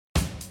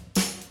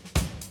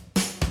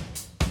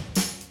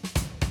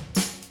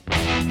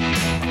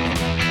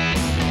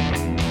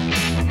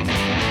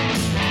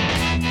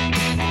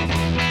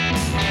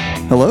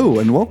Hello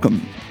and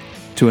welcome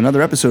to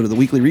another episode of the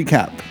Weekly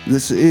Recap.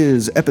 This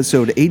is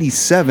episode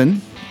 87.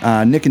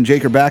 Nick and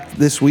Jake are back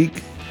this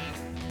week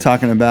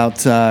talking about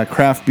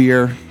craft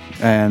beer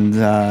and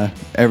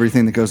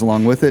everything that goes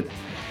along with it.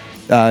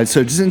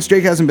 So since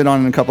Jake hasn't been on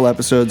in a couple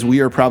episodes,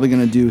 we are probably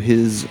going to do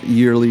his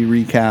yearly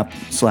recap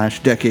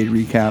 / decade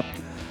recap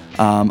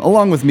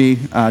along with me,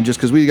 just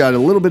because we got a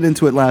little bit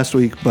into it last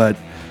week, but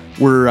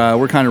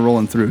we're kind of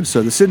rolling through.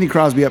 So the Sidney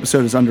Crosby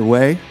episode is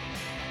underway.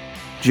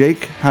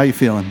 Jake, how you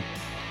feeling?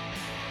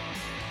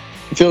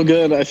 I feel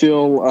good. I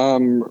feel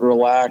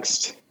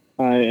relaxed.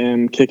 I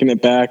am kicking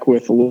it back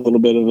with a little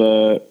bit of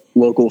a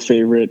local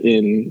favorite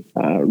in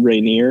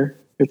Rainier.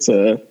 It's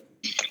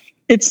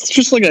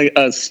just like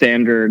a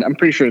standard. I'm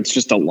pretty sure it's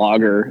just a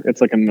lager.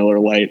 It's like a Miller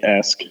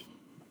Lite-esque.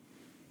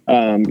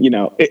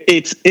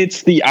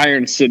 It's the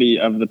Iron City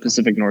of the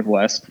Pacific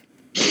Northwest.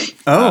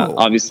 Oh,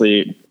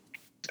 obviously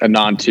a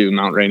nod to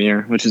Mount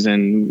Rainier, which is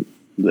in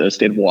the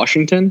state of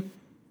Washington,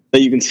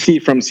 that you can see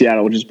from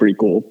Seattle, which is pretty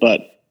cool.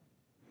 But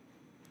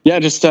yeah,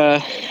 just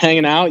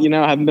hanging out.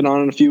 I haven't been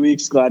on in a few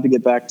weeks. Glad to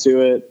get back to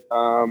it.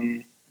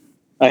 I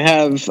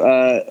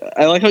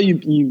like how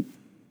you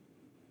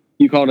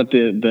called it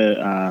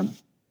the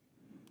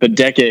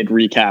decade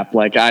recap.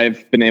 Like,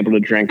 I've been able to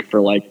drink for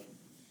like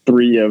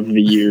 3 of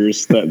the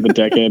years that the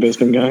decade has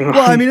been going on.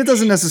 Well, I mean, it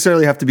doesn't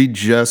necessarily have to be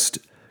just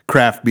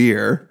craft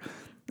beer.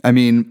 I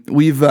mean,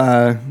 we've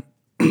been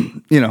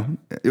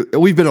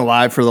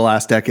alive for the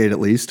last decade at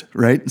least,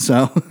 right?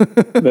 So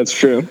that's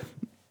true.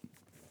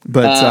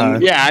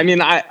 But yeah, I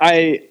mean,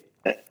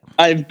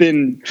 I've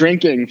been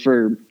drinking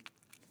for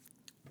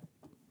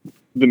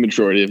the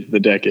majority of the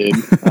decade,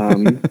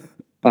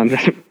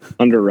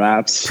 under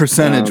wraps.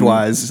 Percentage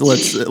wise,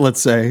 let's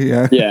say,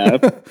 yeah. Yeah.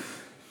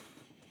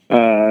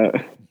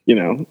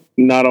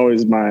 Not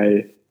always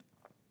my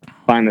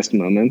finest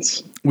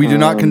moments. We do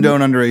not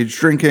condone underage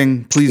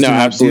drinking. Please do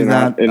not do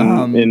that.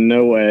 In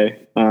no way.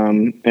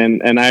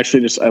 And I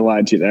actually I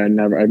lied to you there.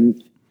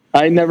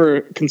 I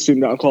never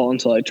consumed alcohol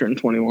until I turned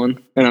 21,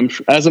 and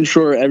I'm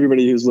sure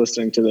everybody who's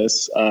listening to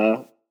this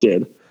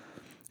did.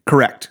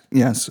 Correct.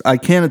 Yes, I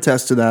can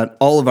attest to that.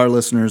 All of our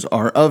listeners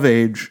are of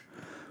age,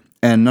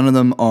 and none of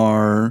them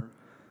are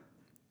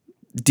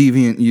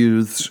deviant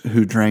youths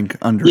who drank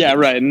under. Yeah,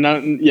 right.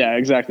 Yeah,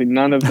 exactly.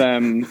 None of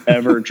them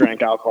ever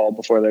drank alcohol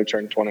before they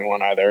turned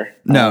 21 either.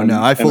 No,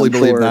 I fully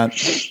believe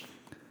that.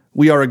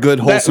 We are a good,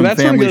 wholesome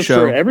family show.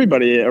 For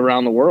everybody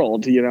around the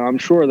world. I'm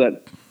sure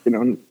that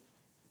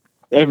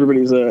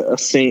everybody's a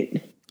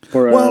saint.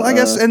 I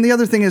guess, and the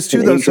other thing is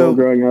too, though. So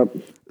growing up,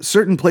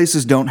 certain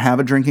places don't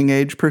have a drinking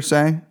age per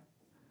se.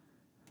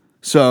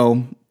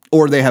 So,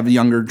 or they have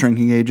younger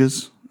drinking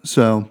ages.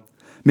 So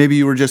maybe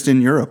you were just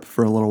in Europe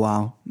for a little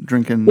while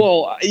drinking.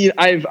 Well,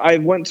 I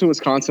went to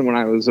Wisconsin when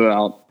I was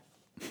about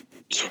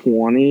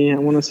 20, I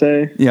want to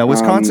say. Yeah,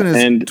 Wisconsin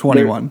is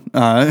 21.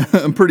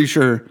 I'm pretty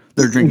sure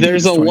they're drinking.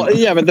 There's a lot,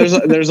 yeah, but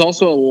there's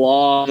also a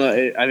law.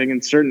 I think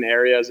in certain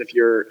areas, if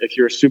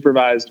you're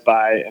supervised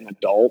by an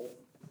adult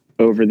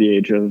over the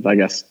age of, I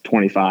guess,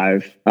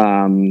 25,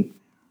 then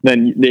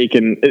they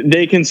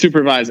can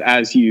supervise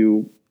as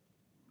you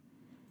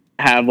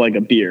have like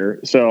a beer.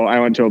 So I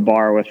went to a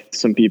bar with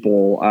some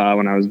people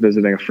when I was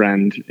visiting a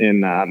friend in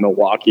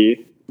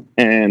Milwaukee,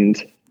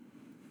 and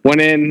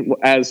went in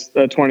as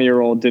a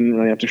 20-year-old. Didn't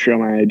really have to show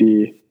my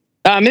ID.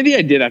 Maybe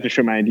I did have to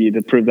show my ID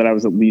to prove that I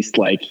was at least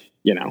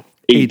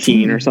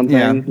 18 or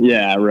something.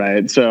 Yeah,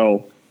 right.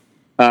 So,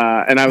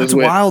 and I was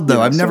wild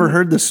though. I've never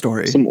heard this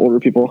story. Some older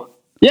people.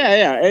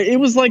 Yeah. It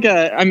was like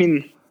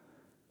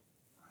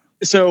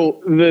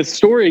so the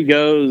story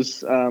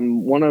goes,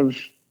 one of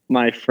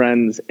my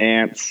friend's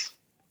aunts,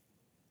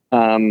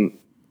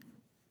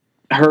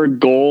 her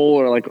goal,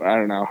 or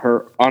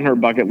on her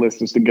bucket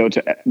list is to go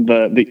to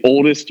the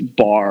oldest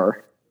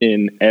bar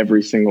in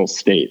every single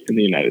state in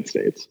the United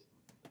States.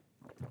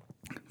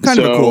 Kind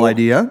of a cool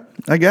idea,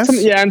 I guess.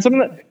 And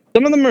some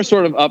of them are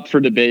sort of up for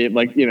debate.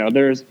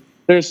 There's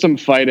some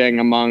fighting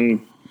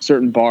among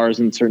certain bars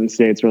in certain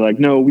states where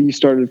no, we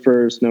started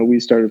first. No, we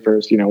started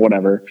first,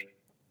 whatever.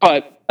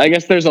 But I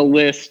guess there's a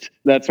list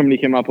that somebody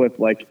came up with,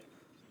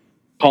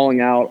 calling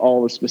out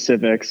all the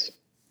specifics.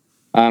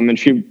 And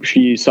she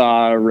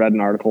read an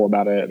article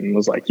about it and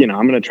was like, I'm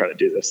going to try to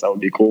do this. That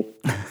would be cool.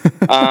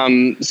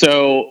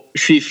 So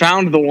she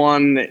found the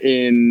one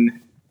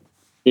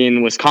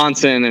in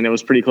Wisconsin, and it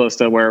was pretty close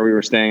to where we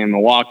were staying in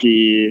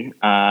Milwaukee.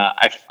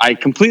 I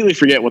completely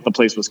forget what the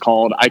place was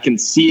called. I can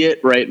see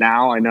it right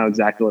now. I know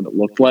exactly what it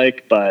looked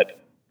like, but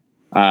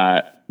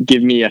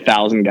give me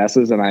 1,000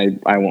 guesses and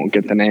I won't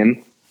get the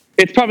name.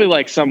 It's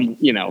probably some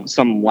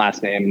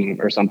last name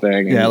or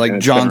something. Yeah, like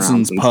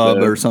Johnson's Pub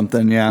or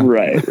something. Yeah.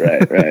 Right.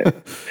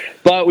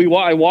 But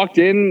I walked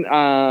in.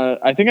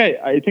 I think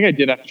I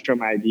did have to show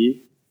my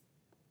ID.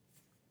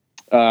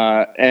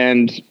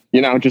 And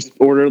just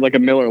ordered a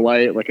Miller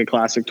Lite, like a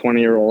classic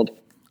 20-year-old.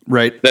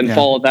 Right. Then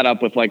followed that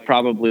up with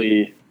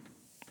probably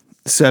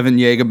 7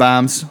 Jaeger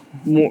bombs.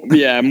 More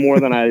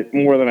than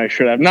I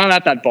should have. Not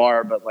at that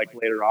bar, but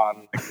later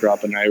on,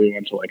 throughout the night, we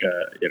went to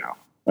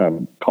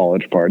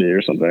college party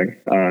or something.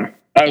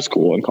 I was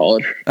cool in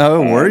college.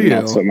 Oh, were you?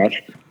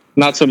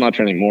 Not so much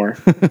anymore.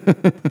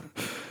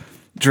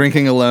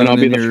 Drinking alone. And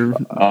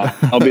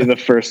I'll be the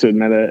first to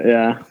admit it.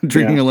 Yeah.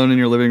 Drinking alone in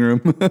your living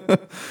room.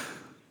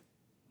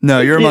 No,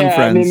 you're among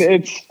friends.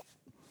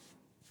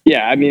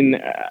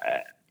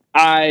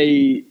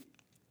 I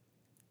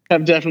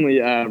have definitely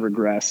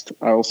regressed.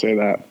 I will say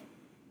that.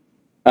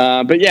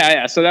 But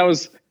yeah. So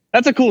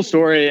that's a cool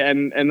story,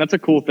 and that's a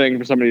cool thing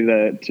for somebody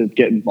to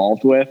get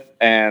involved with.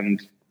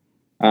 And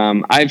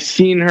I've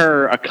seen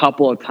her a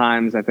couple of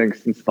times, I think,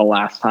 since the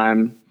last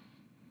time,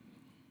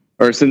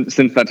 or since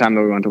that time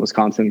that we went to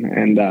Wisconsin.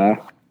 And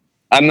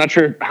I'm not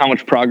sure how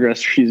much progress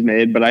she's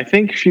made, but I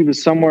think she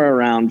was somewhere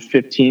around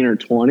 15 or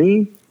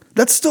 20.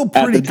 That's still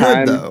pretty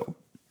good, though.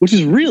 Which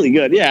is really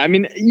good. Yeah. I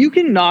mean, you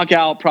can knock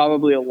out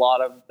probably a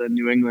lot of the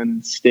New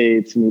England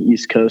states and the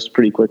East Coast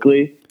pretty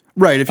quickly.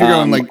 Right. If you're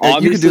going like,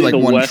 obviously you could do like the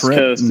one West trip.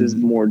 Coast is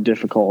more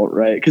difficult,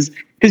 right?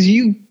 Because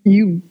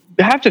you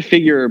have to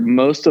figure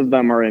most of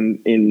them are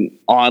in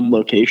odd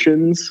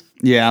locations.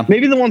 Yeah.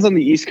 Maybe the ones on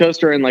the East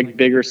Coast are in like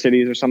bigger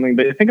cities or something.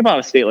 But think about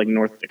a state like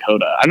North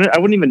Dakota. I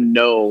wouldn't even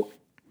know.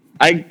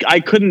 I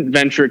couldn't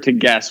venture to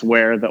guess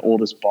where the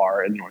oldest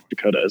bar in North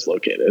Dakota is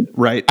located.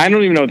 Right. I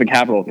don't even know what the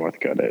capital of North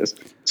Dakota is.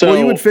 So, well,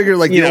 you would figure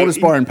like the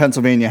oldest bar in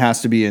Pennsylvania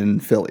has to be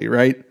in Philly,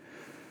 right?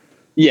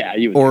 Yeah,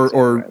 you would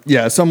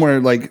right. Somewhere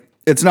like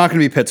it's not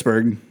going to be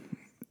Pittsburgh,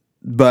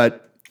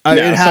 but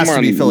it has to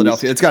be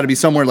Philadelphia. It's got to be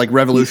somewhere like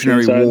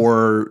Revolutionary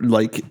War,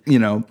 like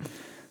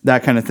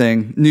that kind of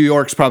thing. New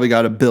York's probably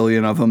got a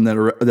billion of them that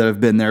have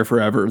been there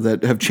forever,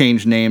 that have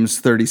changed names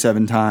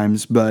 37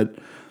 times, but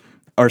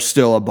are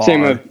still a bar.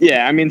 Same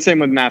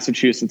with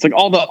Massachusetts. Like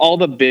all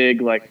the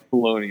big like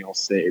colonial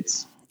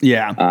states.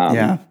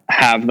 Yeah.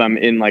 Have them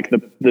in like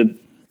the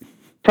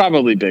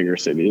probably bigger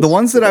cities. The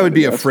ones that I would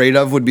be afraid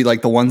of would be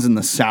like the ones in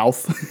the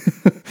South.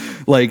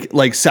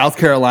 like South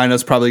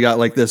Carolina's probably got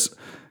like this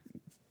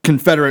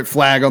Confederate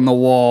flag on the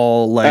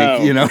wall,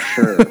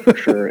 for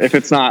sure. If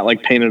it's not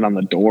like painted on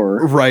the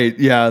door. Right.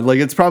 Yeah. Like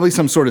it's probably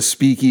some sort of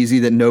speakeasy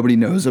that nobody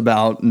knows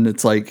about, and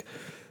it's like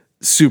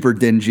super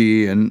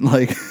dingy and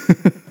like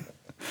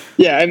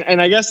yeah,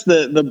 and I guess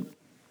the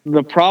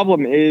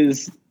problem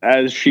is,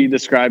 as she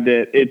described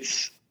it,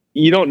 it's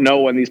you don't know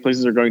when these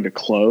places are going to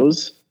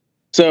close.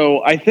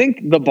 So I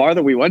think the bar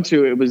that we went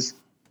to, it was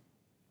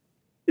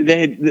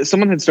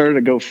someone had started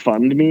a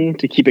GoFundMe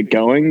to keep it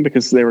going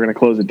because they were going to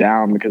close it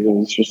down because it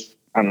was just,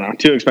 I don't know,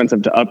 too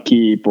expensive to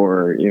upkeep,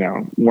 or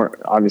more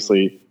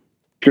obviously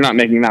if you're not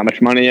making that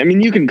much money. I mean,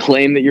 you can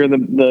claim that you're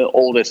the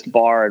oldest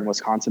bar in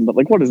Wisconsin, but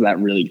like, what does that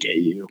really get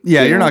you?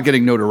 Yeah, you're not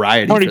getting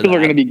notoriety. How many people are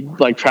going to be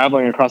like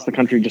traveling across the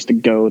country just to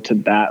go to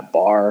that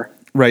bar?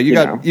 Right, you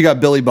got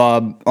Billy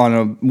Bob on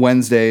a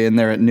Wednesday in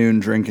there at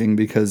noon drinking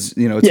because it's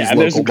his local bar.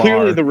 There's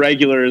clearly the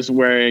regulars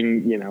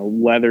wearing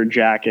leather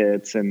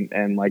jackets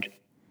and like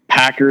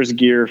Packers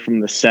gear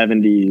from the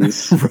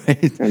 70s,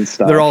 right? And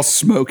stuff. They're all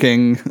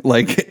smoking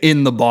like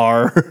in the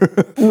bar,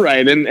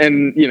 right?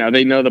 And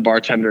they know the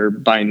bartender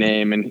by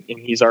name, and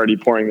he's already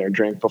pouring their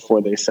drink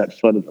before they set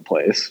foot in the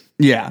place.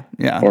 Yeah.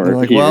 Or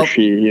like, or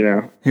she,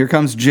 here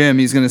comes Jim.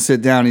 He's going to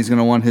sit down. He's going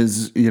to want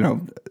his,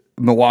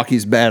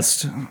 Milwaukee's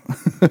best.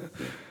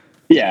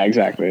 Yeah,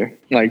 exactly.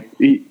 Like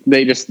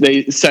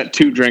they set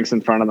two drinks in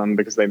front of them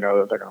because they know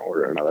that they're going to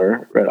order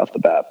another right off the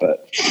bat.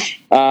 But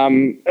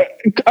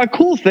a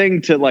cool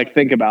thing to like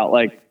think about,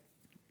 like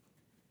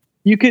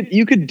you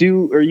could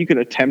do, or you could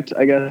attempt,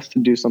 I guess, to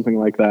do something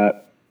like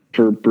that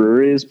for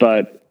breweries,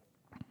 but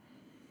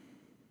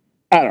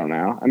I don't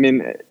know. I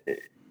mean,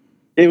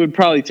 it would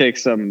probably take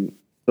some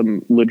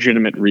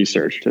legitimate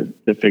research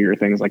to figure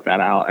things like that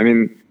out. I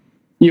mean,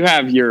 you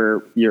have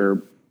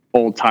your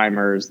old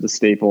timers, the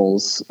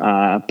staples,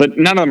 but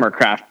none of them are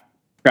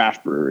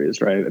craft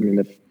breweries, right? I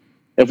mean,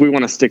 if we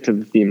want to stick to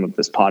the theme of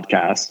this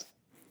podcast,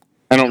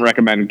 I don't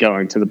recommend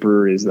going to the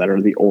breweries that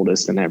are the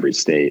oldest in every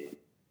state,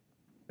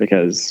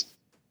 because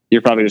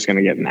you're probably just going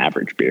to get an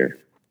average beer.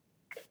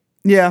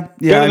 Yeah.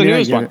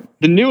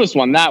 The newest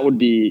one, that would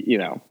be,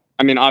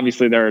 I mean,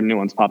 obviously there are new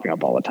ones popping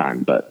up all the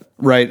time, but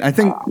right. I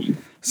think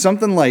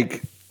something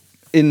like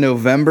in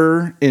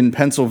November in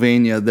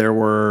Pennsylvania, there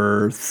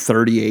were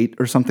 38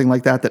 or something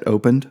like that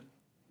opened.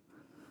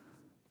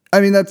 I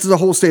mean, that's the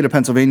whole state of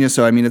Pennsylvania.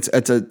 So, I mean, it's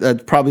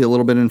probably a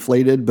little bit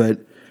inflated, but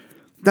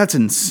that's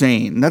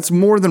insane. That's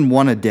more than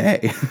one a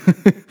day.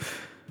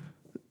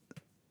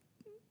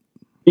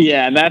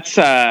 Yeah, that's,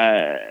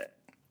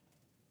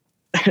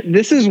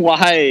 this is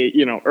why,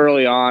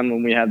 early on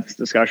when we had this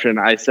discussion,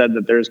 I said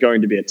that there's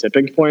going to be a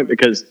tipping point,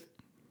 because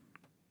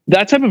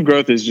that type of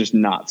growth is just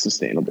not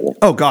sustainable.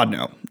 Oh God,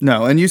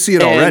 no. And you see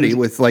it already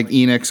with like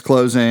Enix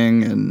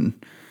closing,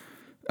 and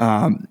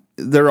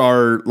there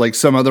are like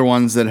some other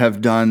ones that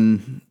have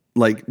done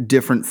like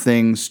different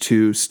things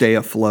to stay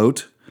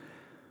afloat.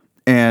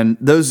 And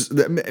those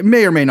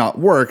may or may not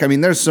work. I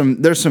mean, there's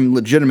some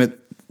legitimate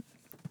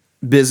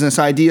business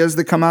ideas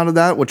that come out of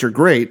that, which are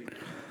great.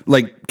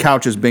 Like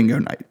Couch's Bingo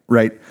Night,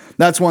 right?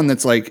 That's one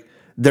that's like,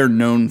 they're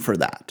known for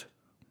that.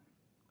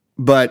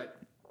 But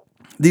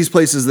these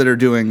places that are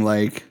doing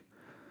like,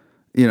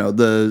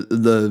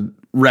 the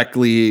rec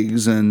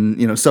leagues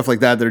and, stuff like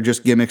that are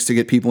just gimmicks to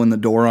get people in the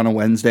door on a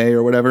Wednesday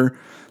or whatever.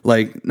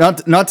 Like, not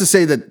to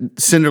say that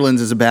Cinderlands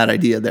is a bad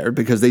idea there,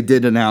 because they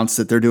did announce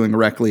that they're doing a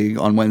rec league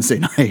on Wednesday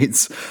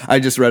nights. I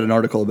just read an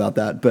article about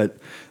that, but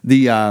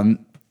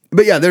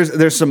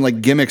there's some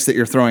like gimmicks that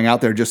you're throwing out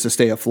there just to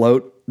stay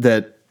afloat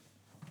that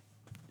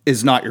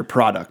is not your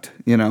product,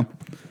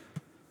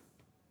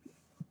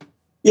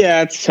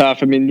 Yeah, it's tough.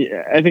 I mean,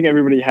 I think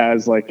everybody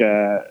has like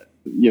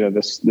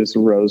this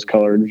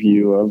rose-colored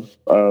view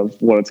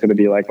of what it's going to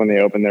be like when they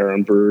open their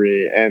own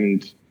brewery,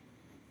 and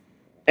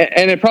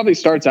it probably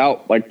starts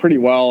out like pretty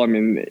well. I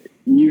mean,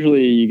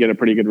 usually you get a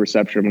pretty good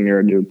reception when you're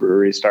a new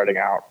brewery starting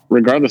out,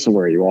 regardless of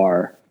where you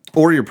are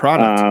or your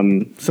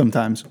product.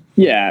 Sometimes,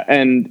 yeah,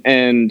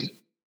 and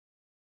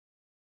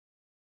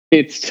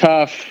it's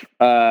tough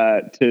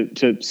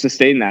to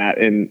sustain that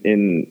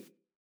in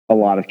a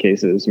lot of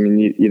cases. I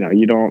mean,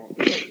 you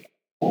don't.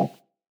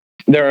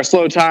 There are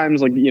slow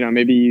times, like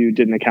maybe you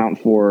didn't account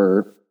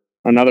for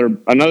another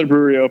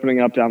brewery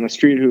opening up down the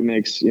street who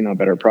makes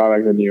better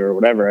product than you or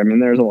whatever. I mean,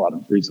 there's a lot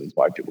of reasons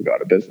why people go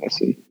out of business,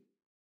 and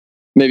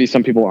maybe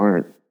some people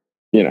aren't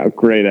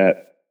great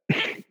at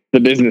the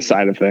business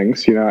side of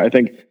things. I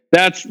think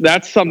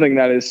that's something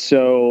that is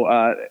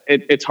so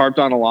it's harped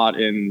on a lot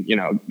in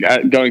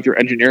going through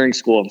engineering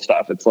school and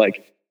stuff. It's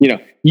like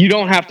you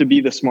don't have to be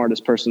the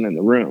smartest person in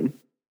the room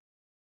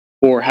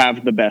or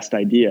have the best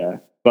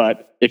idea,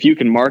 but if you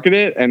can market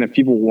it and if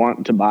people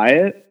want to buy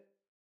it,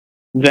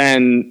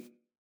 then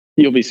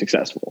you'll be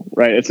successful,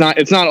 right? It's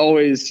not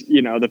always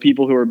the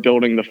people who are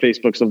building the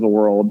Facebooks of the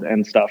world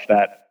and stuff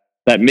that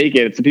make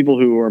it. It's the people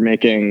who are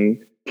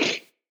making,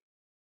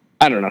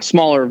 I don't know,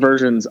 smaller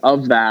versions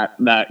of that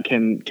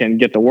can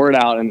get the word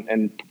out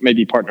and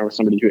maybe partner with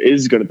somebody who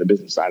is good at the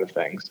business side of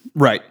things.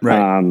 Right.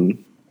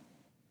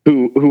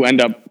 Who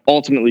end up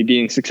ultimately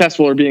being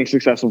successful or being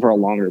successful for a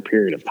longer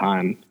period of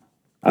time.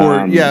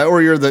 Or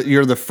you're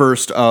the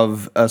first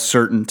of a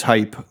certain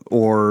type,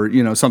 or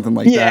something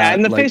like that. Yeah,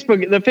 and the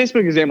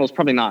Facebook example is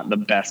probably not the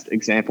best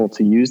example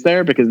to use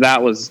there, because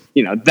that was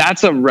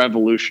that's a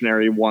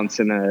revolutionary once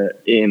in a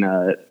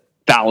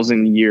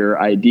 1,000-year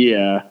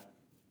idea,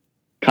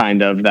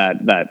 kind of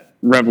that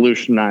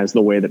revolutionized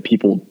the way that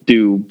people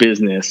do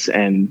business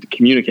and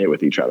communicate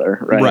with each other.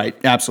 Right. Right.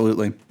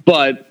 Absolutely.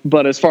 But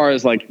as far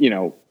as like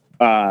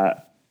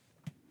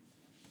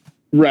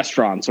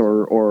restaurants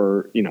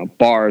or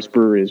bars,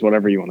 breweries,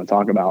 whatever you want to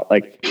talk about,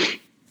 like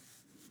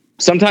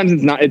sometimes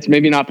it's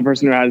maybe not the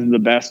person who has the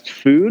best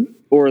food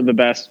or the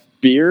best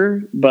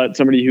beer, but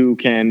somebody who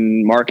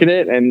can market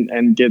it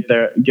and get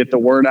the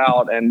word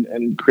out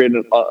and create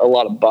a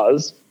lot of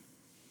buzz.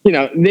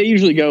 They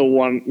usually go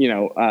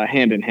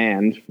hand in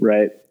hand,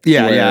 right?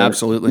 Yeah,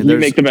 absolutely. You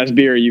make the best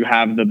beer, you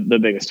have the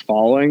biggest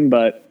following,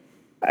 but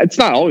it's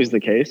not always the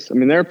case. I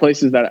mean, there are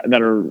places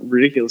that are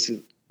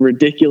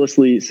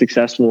ridiculously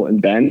successful in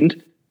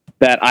Bend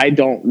that I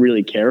don't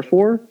really care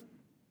for,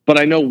 but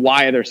I know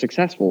why they're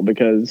successful,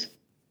 because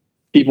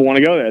people want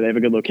to go there. They have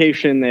a good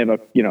location. They have a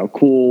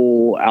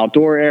cool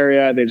outdoor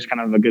area. They just kind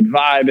of have a good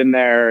vibe in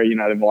there. They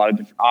have a lot of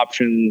different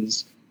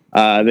options.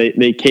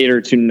 They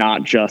cater to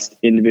not just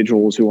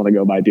individuals who want to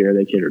go buy beer.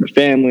 They cater to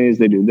families.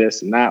 They do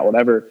this and that,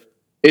 whatever.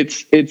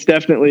 It's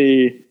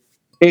definitely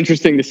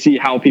interesting to see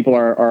how people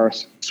are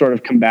sort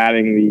of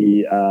combating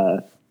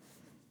the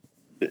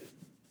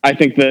I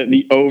think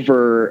the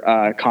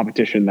over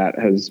competition that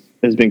has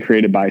been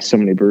created by so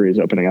many breweries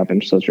opening up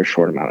in such a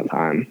short amount of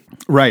time.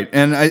 Right.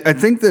 And I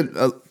think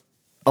that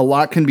a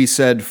lot can be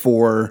said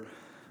for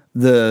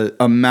the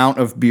amount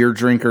of beer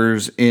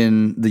drinkers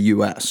in the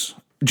U.S.,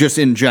 just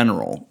in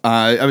general.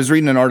 I was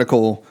reading an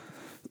article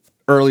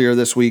earlier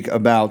this week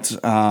about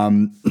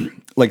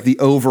like the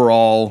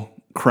overall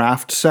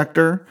craft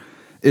sector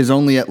is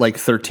only at like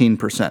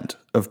 13%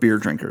 of beer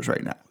drinkers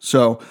right now.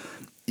 So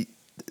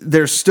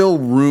there's still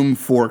room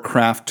for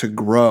craft to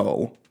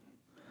grow.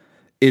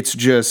 It's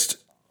just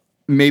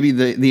maybe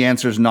the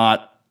answer is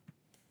not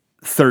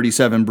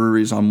 37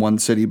 breweries on one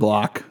city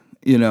block,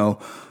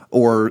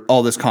 or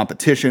all this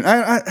competition.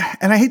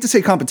 And I hate to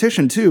say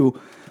competition too,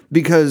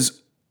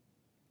 because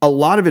a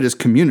lot of it is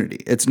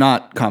community. It's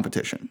not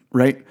competition,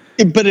 right?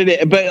 But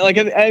like,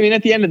 I mean,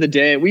 at the end of the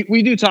day,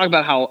 we do talk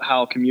about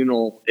how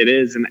communal it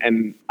is.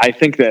 And I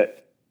think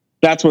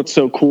that's what's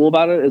so cool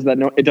about it, is that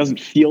it doesn't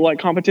feel like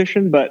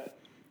competition, but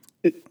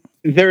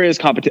there is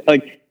competition.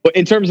 Like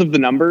in terms of the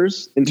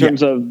numbers, in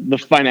terms of the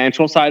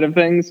financial side of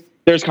things,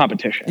 there's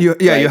competition. You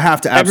have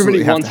to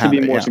absolutely everybody wants to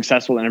be more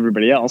successful than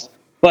everybody else,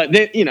 but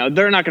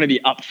they're not going to be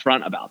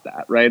upfront about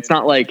that, right? It's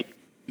not like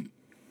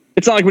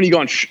when you go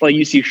on like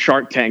you see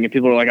Shark Tank and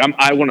people are like,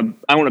 I want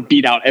to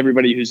beat out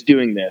everybody who's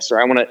doing this, or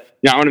I want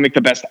to make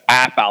the best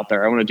app out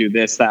there. I want to do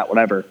this, that,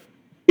 whatever.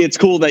 It's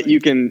cool that you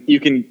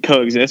can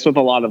coexist with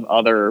a lot of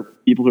other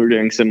people who are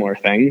doing similar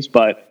things,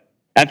 but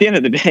at the end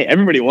of the day,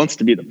 everybody wants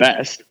to be the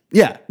best.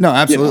 Yeah, no,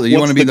 absolutely. You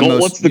want to be the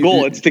most. What's the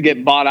goal? It's to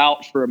get bought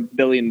out for $1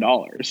 billion.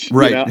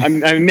 Right. I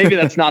mean, maybe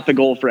that's not the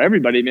goal for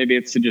everybody. Maybe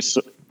it's to just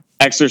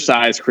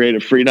exercise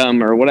creative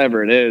freedom or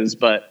whatever it is.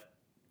 But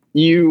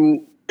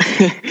you,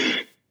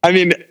 I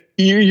mean,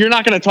 you're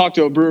not going to talk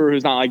to a brewer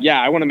who's not like,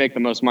 yeah, I want to make the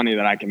most money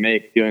that I can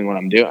make doing what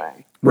I'm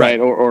doing. Right.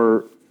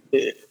 Or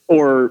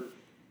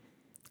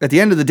at the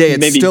end of the day, it's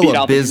maybe still beat a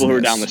out business. The people who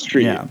are down the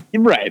street. Yeah.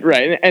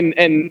 Right.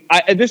 And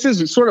this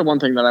is sort of one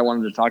thing that I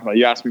wanted to talk about.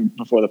 You asked me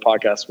before the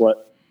podcast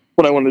what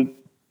I wanted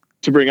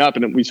to bring up,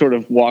 and we sort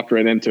of walked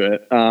right into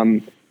it.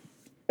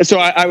 So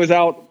I was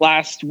out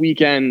last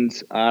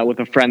weekend with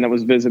a friend that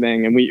was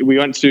visiting, and we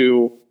went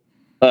to,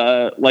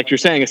 like you're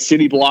saying, a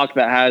city block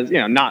that has,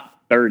 not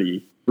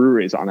 30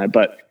 breweries on it,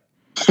 but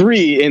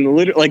 3 in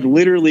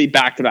literally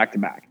back to back to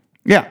back.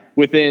 Yeah.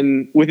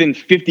 Within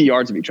 50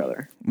 yards of each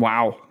other.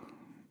 Wow.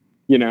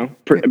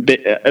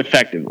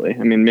 Effectively.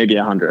 I mean, maybe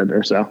 100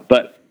 or so,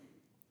 but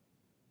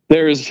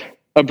there's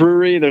a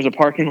brewery, there's a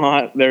parking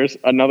lot, there's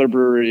another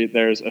brewery,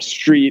 there's a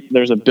street,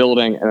 there's a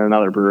building, and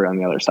another brewery on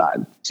the other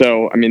side.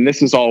 So, I mean,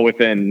 this is all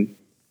within,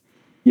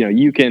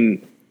 you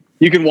can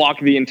walk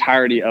the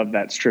entirety of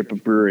that strip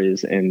of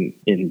breweries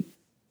in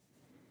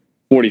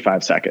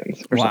 45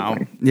 seconds or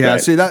something. Yeah.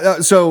 Right? See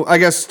that. So I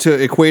guess to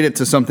equate it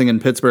to something in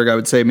Pittsburgh, I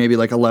would say maybe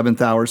like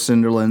 11th Hour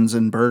Cinderlands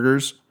and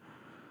Burgers.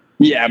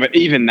 Yeah, but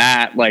even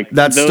that,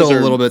 that's those still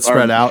a little bit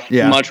spread out.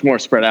 Yeah, much more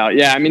spread out.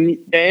 Yeah, I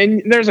mean,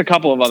 and there's a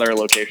couple of other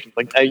locations,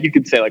 you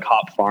could say like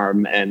Hop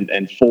Farm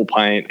and Full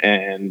Pint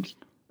and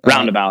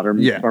Roundabout,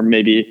 or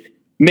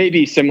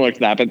maybe similar to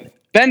that. But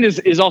Bend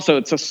is also,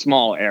 it's a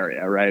small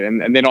area, right?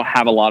 And they don't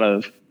have a lot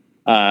of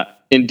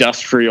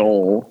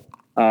industrial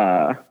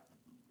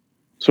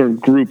sort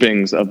of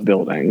groupings of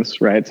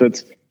buildings, right? So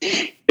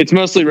it's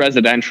mostly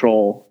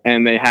residential,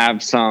 and they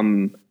have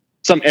some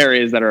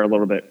areas that are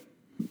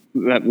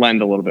that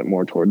lend a little bit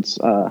more towards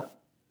I'm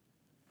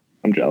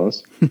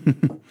jealous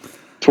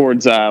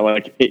towards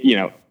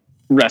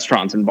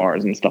restaurants and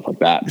bars and stuff like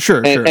that.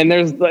 Sure. And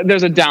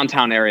there's a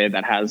downtown area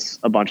that has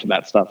a bunch of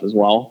that stuff as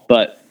well.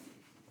 But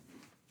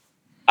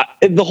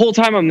the whole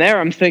time I'm there,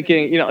 I'm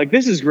thinking,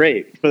 this is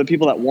great for the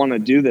people that want to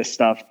do this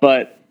stuff,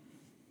 but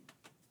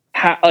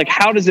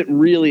how does it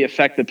really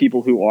affect the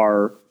people who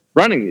are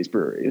running these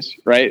breweries,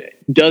 right?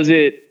 Does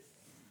it,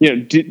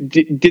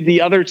 did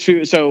the other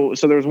two, so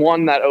there's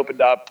one that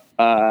opened up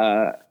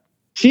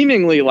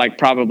seemingly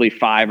probably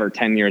 5 or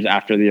 10 years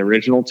after the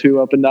original 2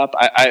 opened up.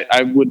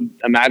 I would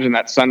imagine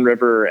that Sun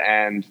River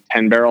and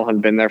 10 Barrel have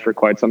been there for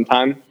quite some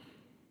time.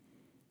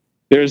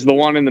 There's the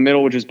one in the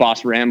middle, which is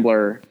Boss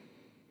Rambler,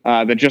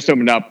 that just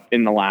opened up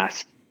in the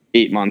last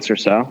 8 months or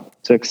so,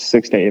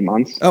 6 to 8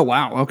 months. Oh,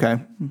 wow. Okay.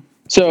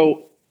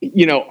 So,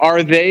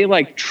 are they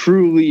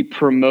truly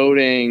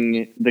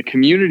promoting the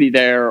community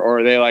there, or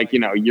are they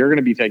you're going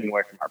to be taking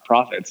away from our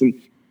profits?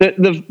 And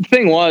the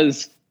thing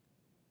was,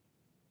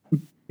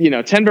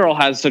 10 Barrel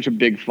has such a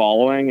big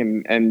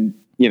following, and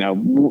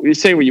you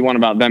say what you want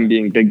about them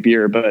being big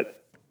beer,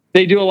 but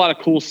they do a lot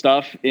of cool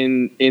stuff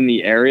in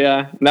the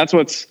area. And that's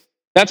what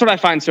I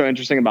find so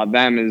interesting about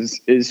them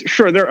is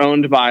sure, they're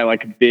owned by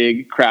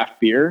big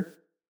craft beer,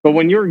 but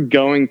when you're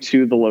going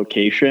to the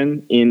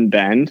location in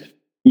Bend,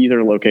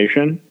 either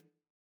location,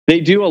 they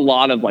do a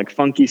lot of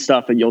funky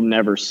stuff that you'll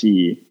never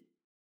see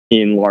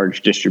in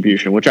large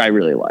distribution, which I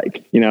really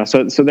like.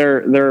 So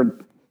they're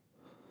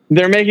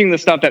making the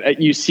stuff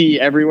that you see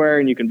everywhere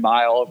and you can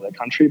buy all over the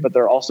country, but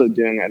they're also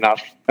doing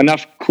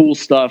enough cool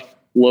stuff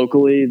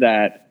locally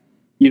that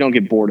you don't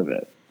get bored of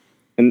it,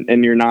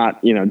 and you're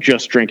not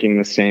just drinking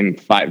the same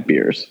 5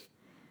 beers,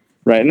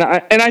 right? And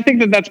I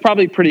think that's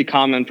probably pretty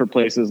common for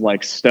places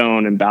like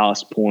Stone and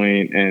Ballast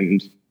Point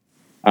and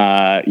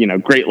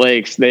Great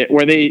Lakes,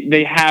 where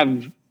they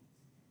have,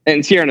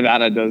 and Sierra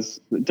Nevada does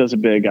a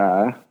big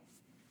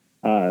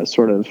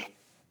sort of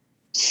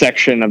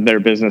section of their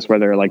business where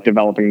they're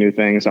developing new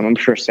things. I'm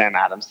sure Sam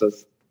Adams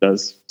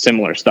does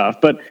similar stuff,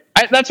 but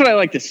that's what I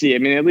like to see. I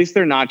mean, at least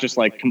they're not just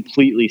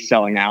completely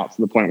selling out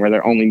to the point where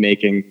they're only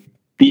making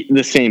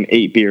the same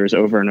 8 beers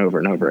over and over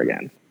and over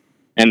again.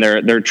 And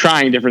they're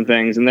trying different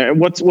things.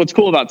 And what's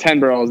cool about 10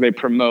 Barrel is they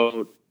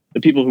promote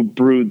the people who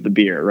brewed the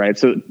beer, right?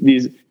 So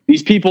these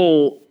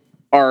people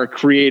are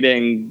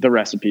creating the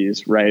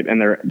recipes, right?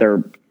 And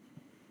they're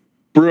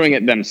brewing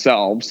it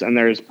themselves. And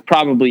there's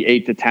probably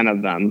 8 to 10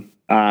 of them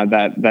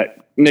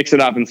that mix it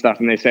up and stuff.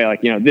 And they say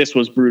this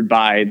was brewed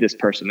by this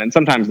person. And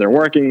sometimes they're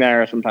working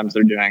there. Sometimes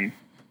they're doing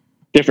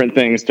different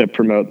things to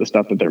promote the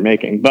stuff that they're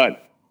making.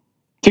 But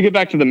to get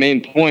back to the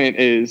main point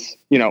is,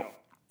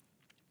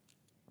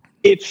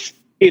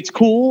 it's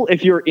cool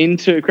if you're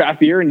into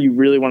craft beer and you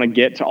really want to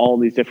get to all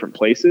these different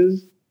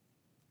places,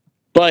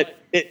 but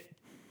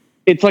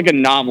it's like a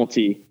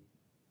novelty,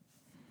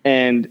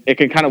 and it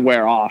can kind of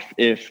wear off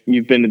if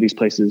you've been to these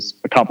places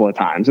a couple of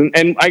times.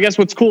 And I guess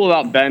what's cool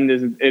about Bend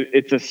is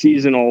it's a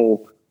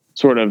seasonal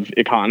sort of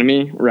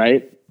economy,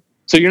 right?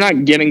 So you're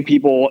not getting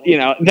people,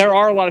 there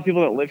are a lot of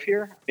people that live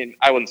here. I mean,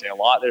 I wouldn't say a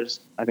lot. There's,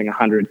 I think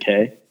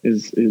 100K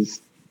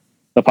is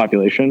the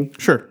population.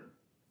 Sure.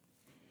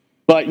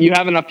 But you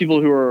have enough people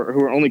who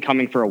are only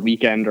coming for a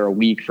weekend or a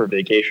week for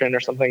vacation or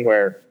something,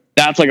 where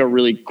that's a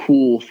really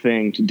cool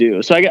thing to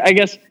do. So I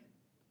guess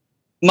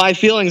my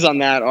feelings on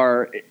that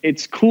are,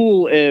 it's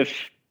cool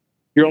if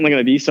you're only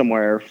going to be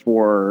somewhere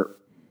for,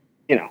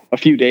 a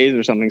few days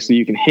or something, so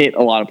you can hit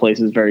a lot of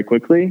places very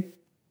quickly.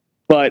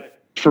 But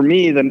for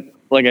me,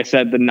 like I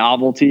said, the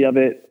novelty of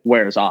it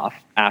wears off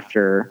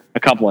after a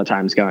couple of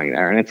times going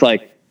there. And it's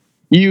like,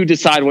 you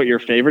decide what your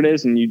favorite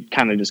is and you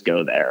kind of just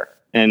go there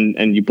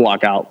and you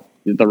block out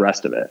the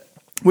rest of it.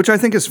 Which I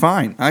think is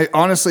fine. I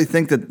honestly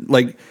think that,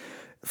 like,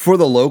 for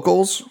the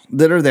locals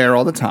that are there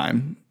all the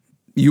time,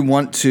 you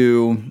want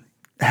to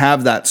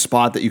have that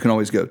spot that you can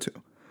always go to.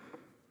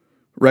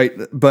 Right.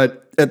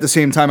 But at the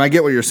same time, I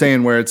get what you're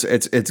saying, where it's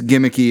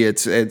gimmicky,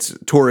 it's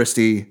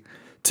touristy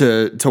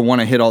to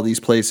want to hit all these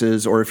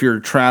places. Or if you're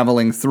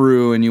traveling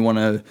through and you want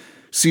to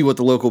see what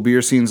the local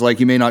beer scene's like,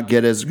 you may not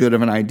get as good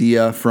of an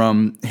idea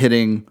from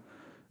hitting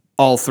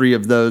all three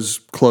of those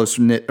close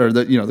knit, or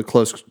the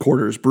close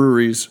quarters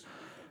breweries,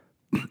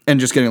 and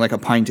just getting like a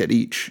pint at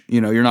each.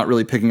 You're not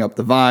really picking up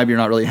the vibe. You're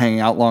not really hanging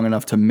out long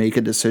enough to make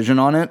a decision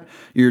on it.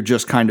 You're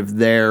just kind of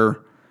there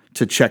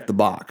to check the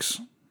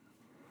box.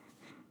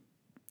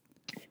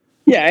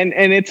 Yeah, and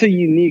it's a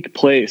unique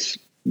place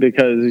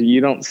because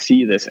you don't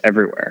see this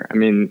everywhere. I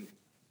mean,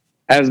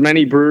 as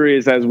many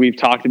breweries as we've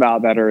talked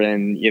about that are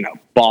in,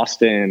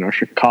 Boston or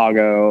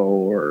Chicago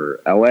or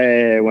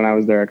LA when I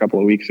was there a couple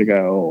of weeks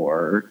ago,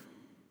 or,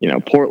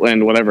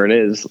 Portland, whatever it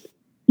is,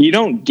 you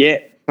don't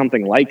get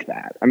something like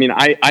that. I mean,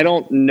 I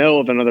don't know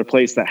of another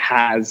place that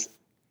has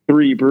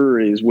 3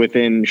 breweries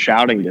within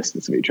shouting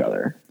distance of each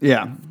other.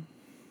 Yeah.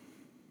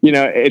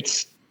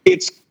 It's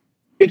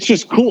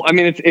just cool. I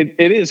mean,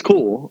 it is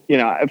cool.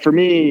 For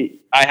me,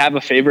 I have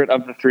a favorite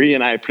of the 3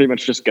 and I pretty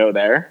much just go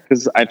there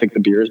because I think the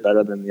beer is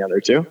better than the other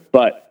 2.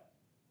 But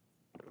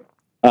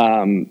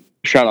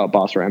shout out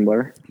Boss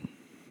Rambler.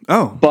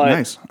 Oh,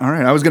 nice. All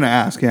right. I was going to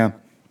ask. Yeah.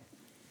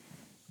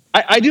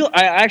 I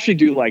actually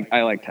do like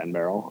 10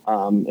 Barrel.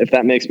 If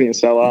that makes me a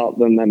sellout,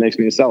 then that makes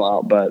me a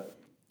sellout. But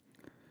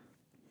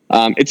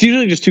it's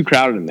usually just too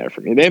crowded in there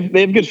for me.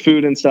 They have good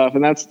food and stuff,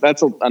 and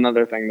that's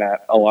another thing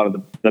that a lot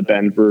of the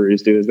Bend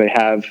breweries do is they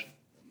have.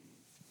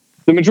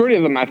 The majority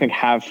of them, I think,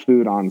 have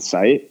food on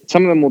site.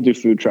 Some of them will do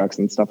food trucks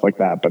and stuff like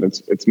that, but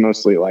it's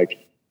mostly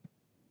like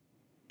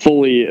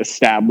fully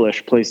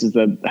established places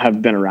that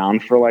have been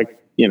around for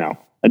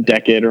a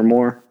decade or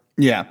more.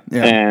 Yeah.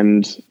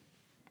 And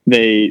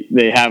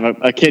they have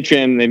a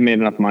kitchen. They've made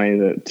enough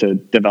money to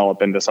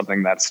develop into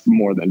something that's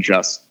more than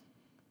just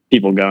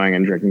people going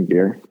and drinking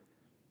beer.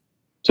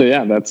 So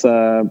yeah, that's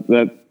all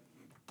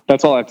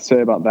I have to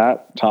say about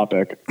that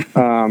topic.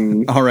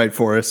 All right,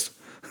 Forrest.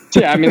 So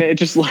yeah, I mean,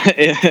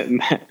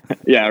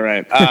 yeah,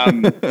 right.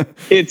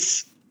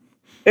 It's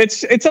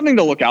something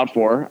to look out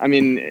for. I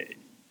mean,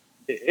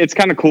 it's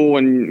kind of cool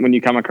when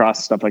you come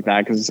across stuff like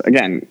that, because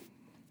again,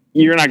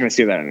 you're not going to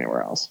see that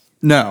anywhere else.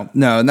 No,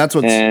 and that's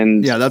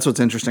what's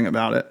interesting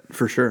about it,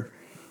 for sure.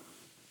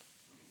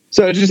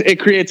 So it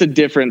creates a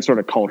different sort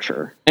of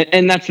culture.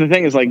 And that's the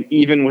thing is, like,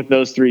 even with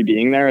those 3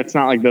 being there, it's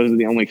not like those are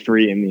the only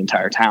 3 in the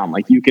entire town.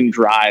 Like, you can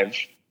drive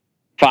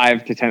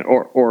 5 to 10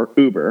 or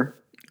Uber.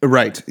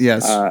 Right.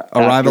 Yes.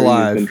 Arrive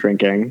alive. Been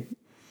drinking.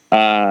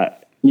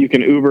 You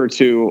can Uber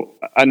to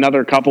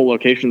another couple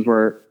locations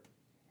where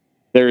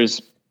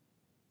there's,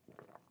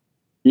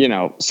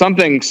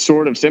 something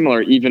sort of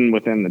similar even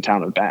within the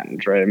town of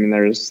Bend, right? I mean,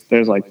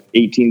 there's like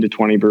 18 to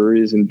 20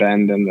 breweries in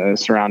Bend and the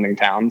surrounding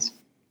towns.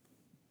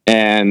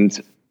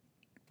 And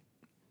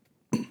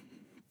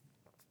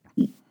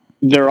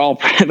they're all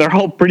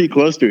pretty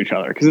close to each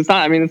other because it's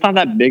not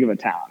that big of a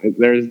town.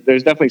 There's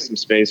definitely some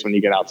space when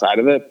you get outside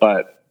of it,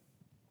 but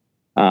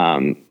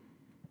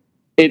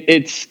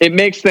it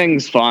makes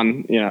things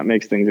fun. It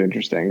makes things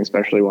interesting,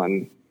 especially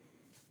when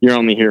you're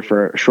only here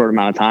for a short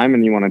amount of time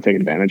and you want to take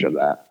advantage of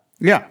that.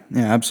 Yeah,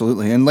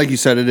 absolutely. And like you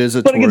said, it is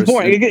a but tourist. It gets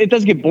boring. It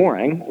does get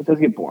boring. It does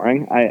get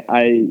boring.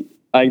 I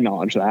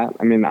acknowledge that.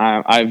 I mean,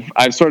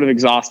 I've sort of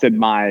exhausted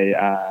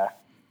my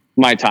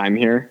my time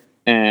here,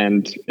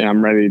 and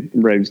I'm ready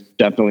to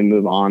definitely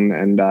move on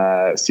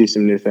and see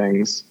some new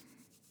things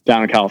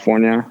down in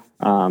California.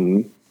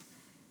 But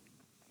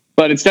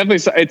it's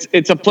definitely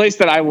it's a place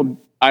that I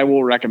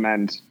will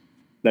recommend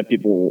that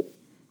people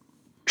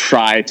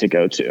try to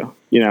go to.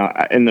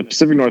 In the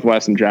Pacific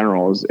Northwest in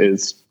general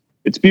is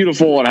it's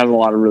beautiful. It has a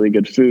lot of really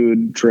good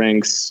food,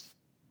 drinks.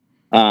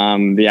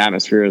 The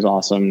atmosphere is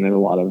awesome. There's a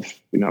lot of,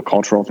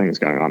 cultural things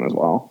going on as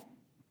well.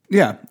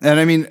 Yeah. And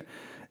I mean,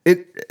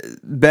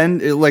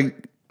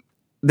 like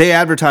they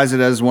advertise it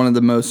as one of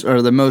the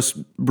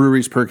most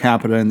breweries per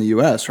capita in the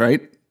US,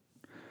 right?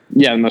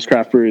 Yeah. The most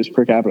craft breweries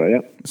per capita.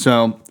 Yep.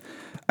 So,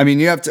 I mean,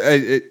 you have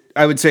to,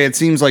 I would say it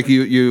seems like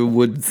you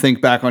would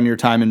think back on your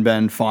time in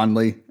Bend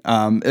fondly,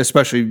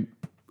 especially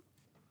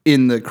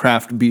in the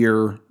craft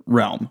beer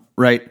realm,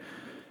 right?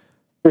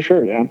 For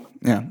sure, yeah.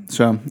 Yeah.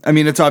 So, I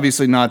mean, it's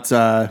obviously not.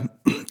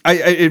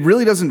 It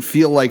really doesn't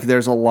feel like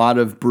there's a lot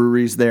of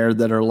breweries there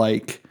that are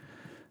like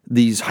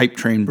these hype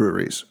train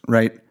breweries,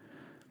 right?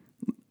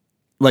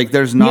 Like,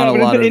 there's not a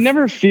lot of. It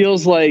never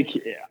feels like.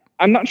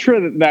 I'm not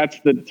sure that that's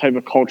the type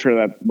of culture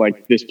that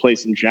like this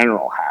place in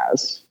general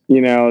has.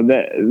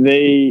 That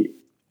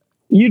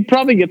you'd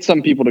probably get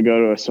some people to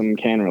go to some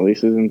can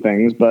releases and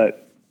things,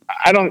 but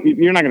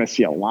you're not going to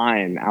see a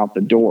line out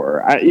the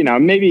door.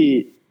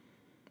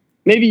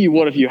 Maybe you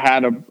would if you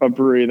had a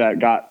brewery that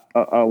got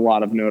a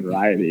lot of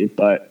notoriety,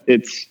 but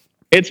it's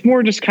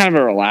more just kind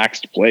of a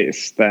relaxed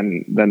place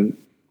than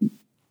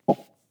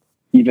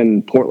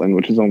even Portland,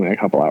 which is only a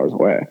couple hours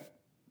away.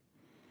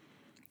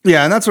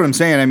 Yeah, and that's what I'm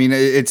saying. I mean,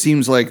 it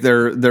seems like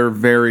they're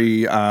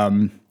very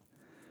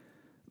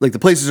like the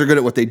places are good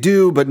at what they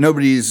do, but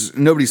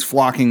nobody's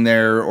flocking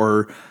there,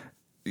 or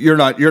you're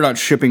not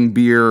shipping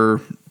beer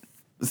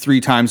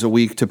 3 times a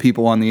week to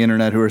people on the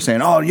internet who are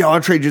saying, "Oh, yeah,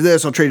 I'll trade you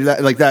this, I'll trade you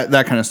that," like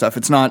that kind of stuff.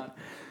 It's not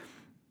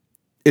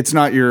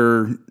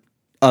your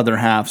other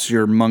halves,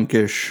 your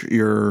Monkish,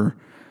 your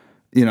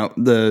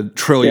the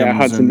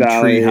Trilliums and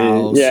Valley.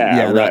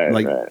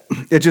 Treehouse. Right.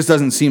 It just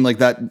doesn't seem like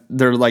that.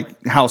 They're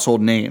like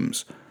household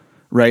names,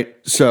 right?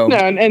 So no,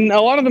 and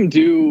a lot of them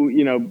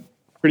do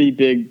pretty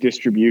big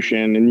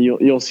distribution, and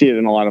you'll see it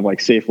in a lot of like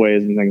Safeways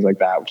and things like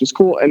that, which is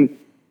cool. And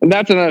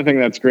that's another thing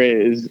that's great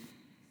is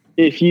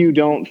if you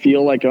don't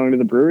feel like going to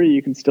the brewery,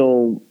 you can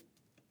still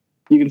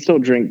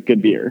drink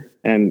good beer,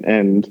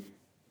 and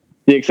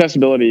the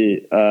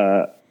accessibility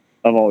of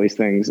all these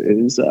things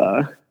is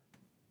I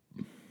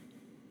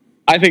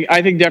think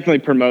definitely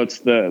promotes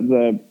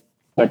the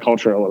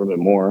culture a little bit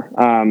more.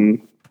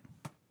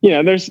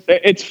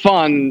 It's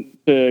fun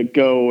to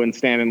go and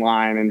stand in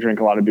line and drink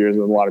a lot of beers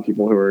with a lot of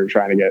people who are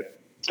trying to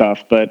get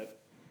stuff, but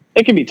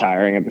it can be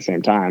tiring at the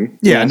same time.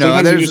 Yeah,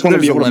 there's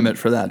a limit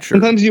for that. Sure.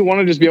 Sometimes you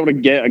want to just be able to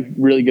get a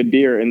really good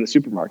beer in the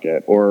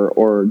supermarket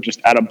or just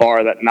at a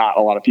bar that not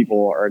a lot of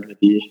people are going to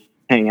be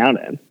hanging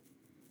out in.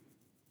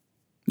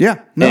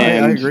 Yeah, no,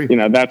 I agree.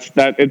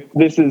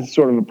 This is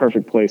sort of a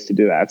perfect place to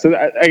do that. So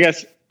I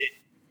guess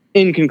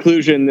in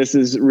conclusion, this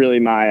is really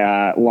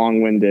my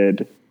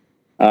long-winded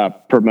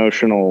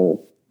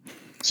promotional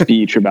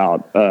speech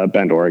about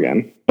Bend,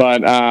 Oregon.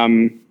 But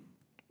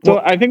so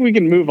I think we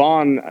can move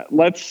on.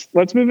 Let's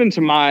move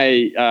into my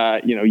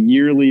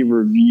yearly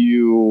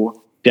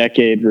review,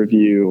 decade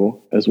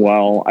review as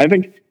well. I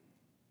think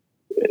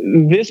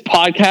this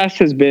podcast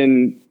has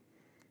been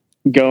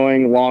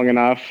going long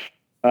enough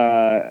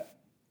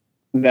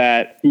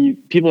that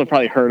people have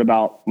probably heard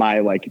about my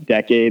like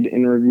decade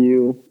in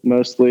review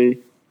mostly.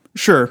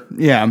 Sure.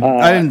 Yeah.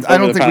 I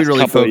don't think we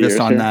really focused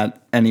on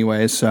that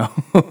anyway. So,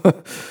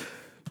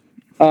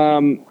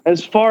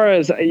 as far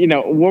as,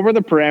 what were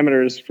the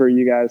parameters for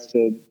you guys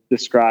to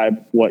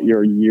describe what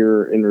your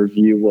year in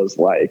review was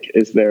like?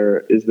 Is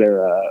there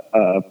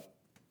a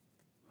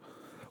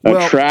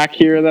track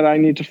here that I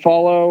need to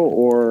follow,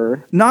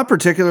 or not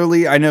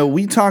particularly? I know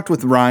we talked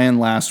with Ryan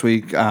last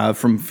week,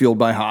 from Fueled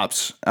by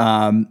Hops.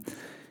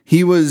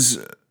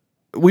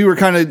 We were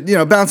kind of,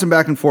 bouncing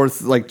back and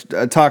forth, like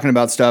talking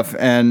about stuff.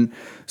 And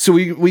so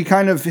we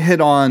kind of hit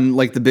on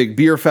like the big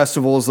beer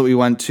festivals that we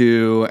went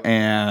to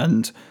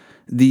and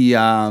the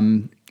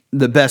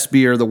best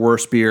beer, the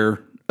worst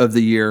beer of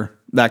the year,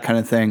 that kind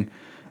of thing.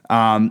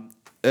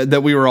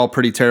 That we were all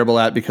pretty terrible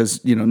at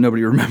because,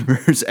 nobody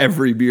remembers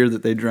every beer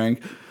that they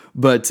drank.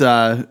 But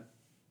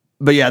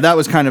yeah, that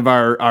was kind of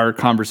our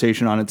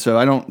conversation on it. So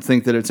I don't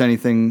think that it's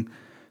anything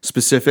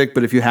specific,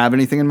 but if you have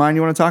anything in mind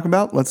you want to talk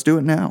about, let's do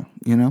it now,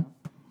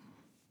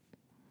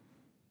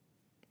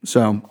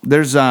 So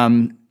there's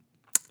the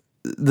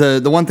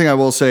one thing I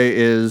will say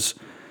is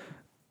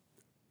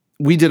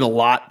we did a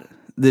lot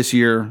this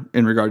year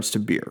in regards to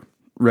beer,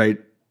 right?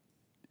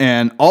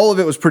 And all of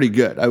it was pretty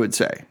good, I would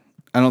say.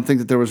 I don't think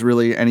that there was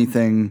really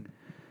anything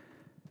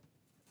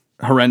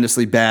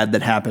horrendously bad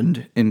that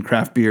happened in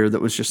craft beer that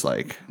was just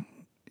like,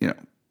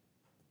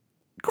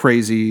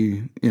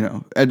 crazy,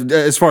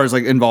 as far as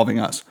like involving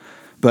us.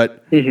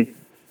 But no,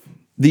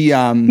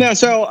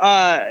 so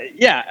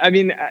yeah, I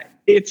mean,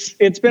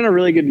 it's been a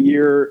really good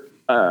year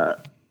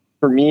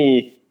for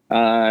me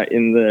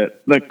in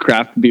the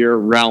craft beer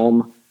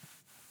realm.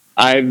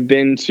 I've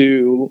been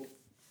to,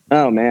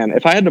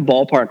 if I had to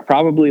ballpark,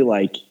 probably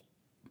like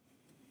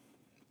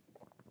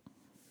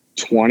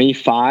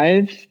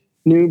 25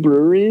 new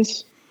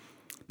breweries.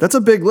 That's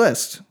a big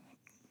list,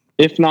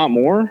 if not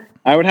more.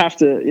 I would have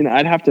to,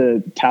 I'd have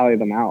to tally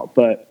them out,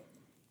 but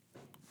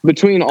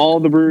between all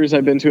the breweries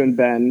I've been to in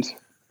Bend,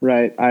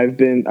 right, I've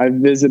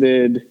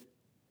visited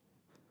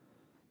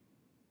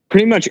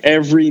pretty much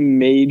every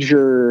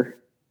major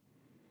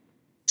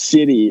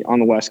city on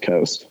the West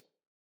Coast.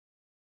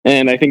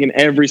 And I think in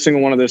every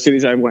single one of those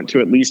cities, I went to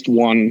at least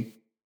one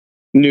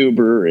new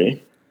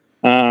brewery.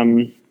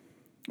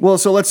 Well,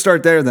 so let's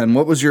start there then.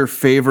 What was your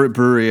favorite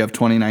brewery of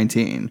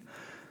 2019?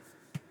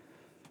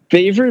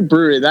 Favorite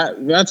brewery?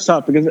 That's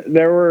tough because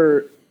there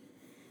were.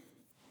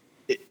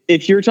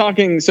 If you're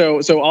talking,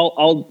 so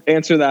I'll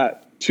answer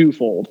that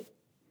twofold.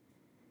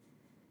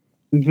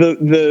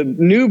 The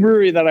new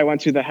brewery that I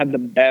went to that had the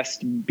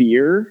best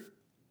beer,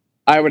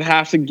 I would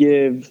have to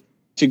give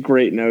to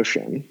Great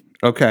Notion.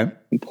 Okay.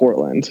 In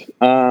Portland,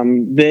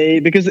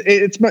 because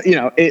it's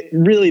it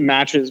really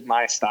matches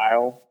my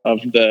style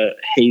of the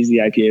hazy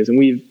IPAs, and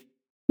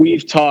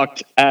we've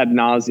talked ad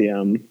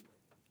nauseum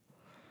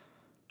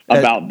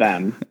about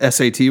them.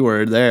 SAT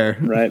word there.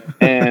 Right.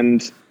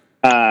 And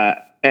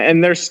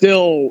they're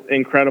still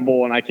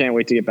incredible, and I can't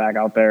wait to get back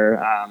out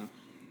there.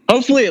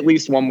 Hopefully at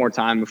least one more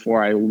time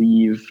before I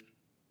leave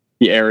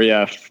the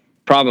area,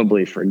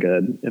 probably for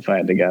good, if I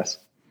had to guess.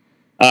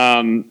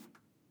 I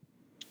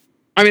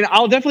mean,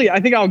 I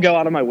think I'll go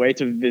out of my way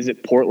to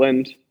visit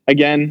Portland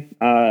again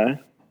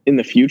in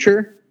the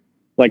future,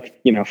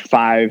 like,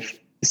 5 to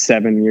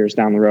 7 years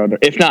down the road,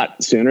 if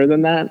not sooner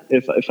than that,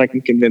 if I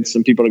can convince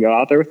some people to go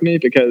out there with me,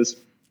 because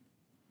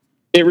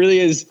it really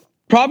is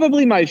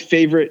probably my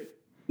favorite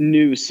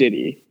new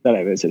city that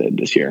I visited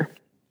this year.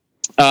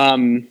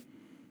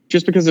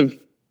 Just because of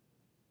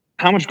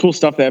how much cool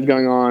stuff they have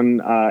going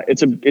on.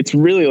 It's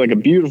really like a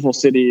beautiful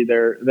city.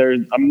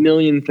 There's a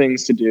million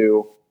things to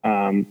do.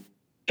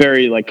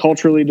 Very like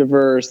culturally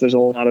diverse. There's a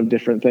lot of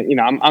different things.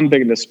 I'm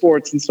big into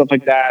sports and stuff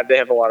like that. They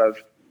have a lot of,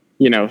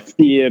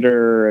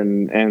 theater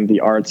and the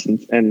arts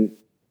and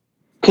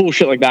cool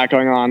shit like that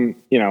going on,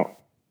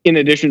 in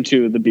addition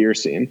to the beer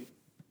scene.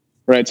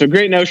 Right. So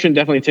Great Notion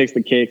definitely takes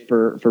the cake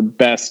for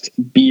best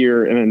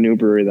beer in a new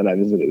brewery that I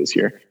visited this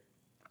year.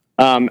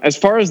 As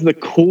far as the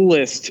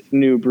coolest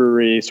new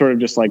brewery, sort of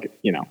just like,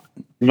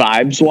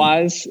 vibes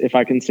wise, if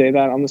I can say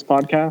that on this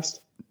podcast.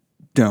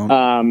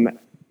 Don't.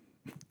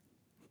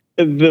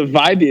 The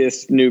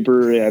vibiest new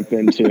brewery I've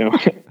been to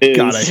is...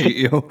 God, I hate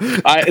you.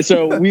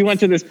 So we went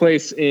to this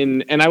place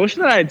and I wish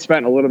that I had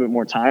spent a little bit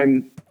more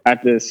time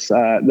at this,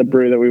 the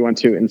brewery that we went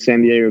to in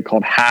San Diego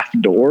called Half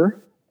Door.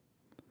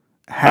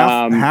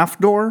 Half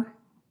Door?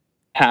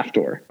 Half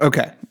Door.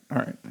 Okay. All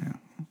right.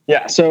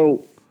 Yeah.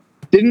 So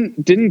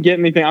didn't get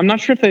anything. I'm not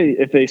sure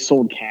if they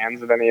sold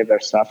cans of any of their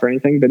stuff or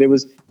anything, but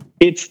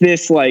it's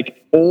this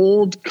like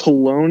old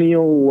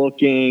colonial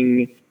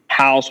looking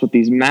house with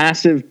these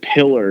massive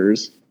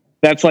pillars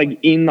that's like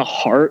in the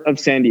heart of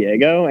San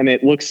Diego, and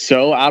it looks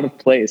so out of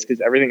place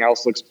because everything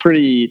else looks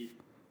pretty,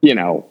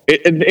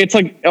 it's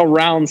like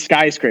around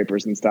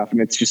skyscrapers and stuff, and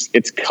it's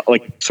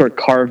like sort of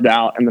carved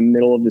out in the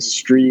middle of the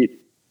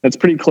street that's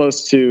pretty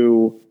close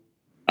to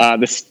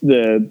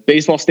the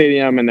baseball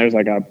stadium, and there's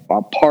like a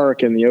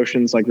park, and the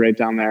ocean's like right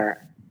down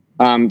there.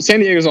 San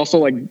Diego is also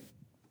like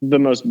the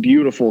most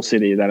beautiful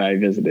city that I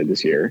visited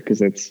this year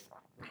because it's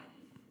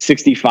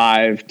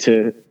 65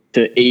 to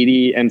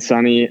 80 and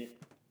sunny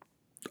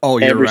all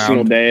year every round.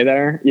 single day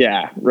there.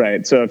 Yeah,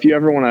 right. So if you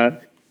ever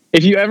want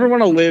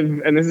to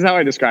live, and this is how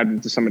I described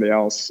it to somebody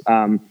else,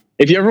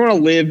 if you ever want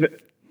to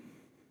live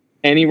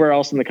anywhere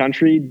else in the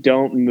country,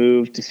 don't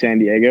move to San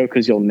Diego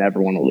because you'll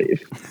never want to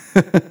leave.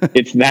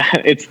 It's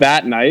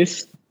that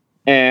nice,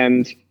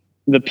 and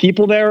the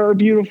people there are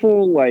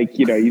beautiful. Like,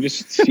 you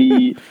just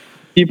see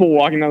people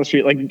walking down the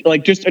street,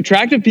 like just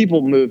attractive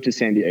people move to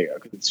San Diego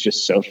because it's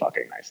just so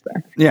fucking nice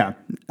there. Yeah.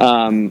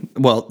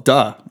 Well,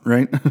 duh,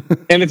 right?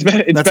 And it's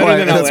better than LA.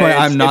 That's why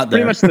I'm not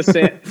there. Pretty much the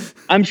same.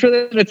 I'm sure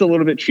that it's a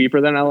little bit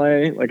cheaper than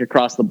LA, like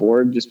across the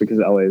board, just because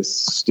LA is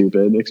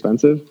stupid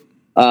expensive.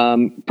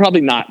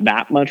 Probably not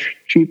that much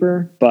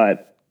cheaper,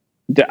 but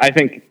I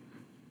think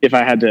if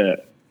I had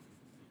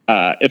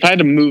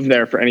to move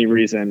there for any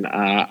reason,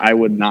 I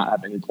would not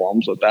have any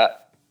qualms with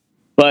that.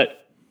 But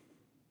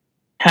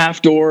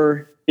Half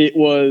Door,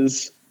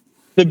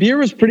 the beer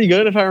was pretty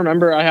good. If I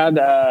remember, I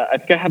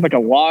think I had like a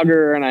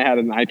lager and I had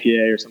an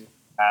IPA or something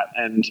like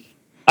that. And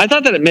I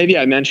thought that maybe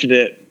I mentioned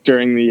it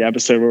during the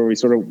episode where we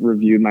sort of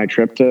reviewed my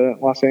trip to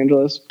Los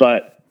Angeles,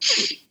 but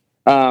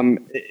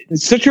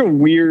it's such a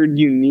weird,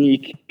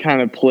 unique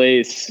kind of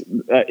place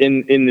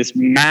in this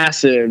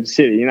massive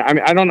city. I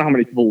mean, I don't know how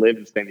many people live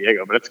in San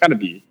Diego, but it's got to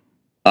be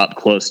up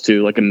close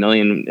to like 1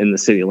 million in the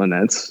city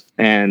limits,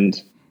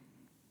 and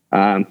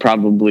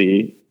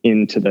probably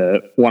into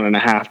the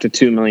 1.5 to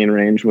 2 million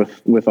range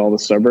with all the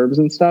suburbs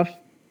and stuff.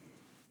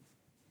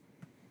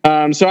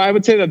 So I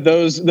would say that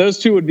those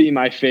two would be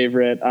my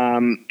favorite.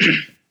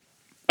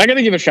 I got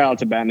to give a shout out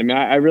to Bend. I mean,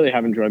 I really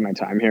have enjoyed my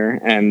time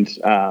here, and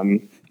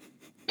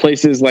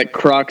places like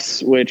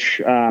Crux,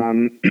 which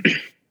I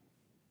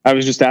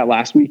was just at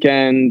last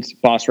weekend,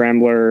 Boss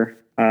Rambler,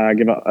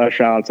 give a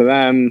shout out to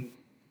them.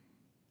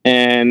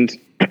 And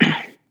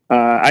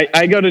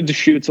I go to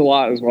Deschutes a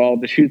lot as well.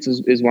 Deschutes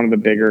is one of the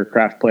bigger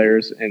craft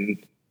players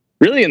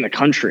really in the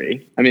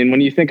country. I mean, when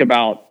you think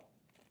about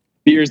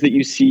beers that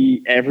you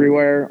see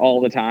everywhere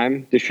all the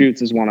time,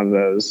 Deschutes is one of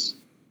those.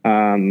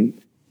 And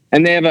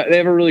they have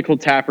a really cool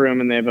tap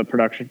room, and they have a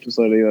production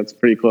facility that's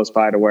pretty close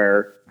by to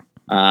where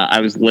I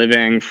was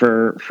living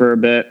for a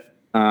bit.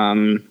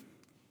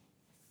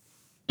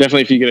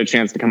 Definitely, if you get a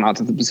chance to come out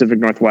to the Pacific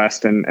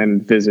Northwest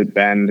and visit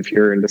Bend, if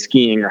you're into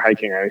skiing or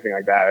hiking or anything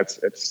like that,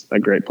 it's a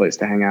great place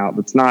to hang out.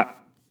 It's not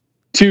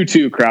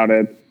too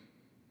crowded.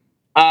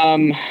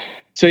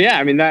 So yeah,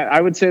 I mean, I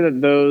would say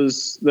that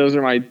those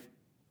are my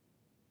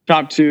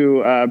top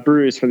two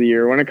breweries for the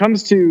year. When it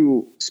comes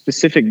to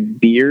specific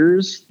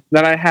beers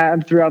that I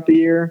had throughout the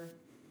year,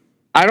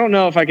 I don't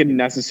know if I could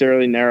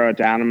necessarily narrow it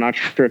down. I'm not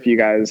sure if you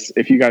guys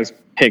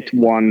picked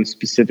one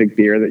specific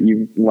beer that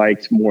you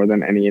liked more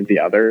than any of the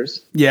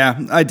others.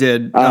 Yeah, I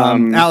did.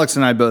 Alex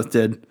and I both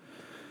did.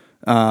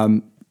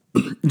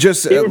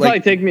 Just it would probably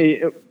take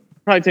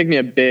me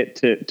a bit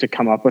to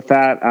come up with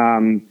that.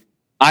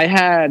 I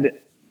had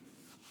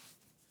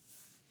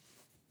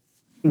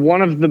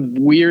one of the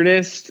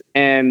weirdest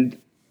and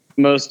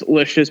most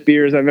delicious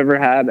beers I've ever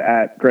had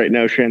at Great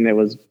Notion. It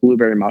was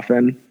blueberry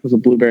muffin. It was a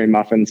blueberry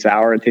muffin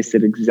sour. It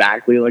tasted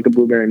exactly like a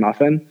blueberry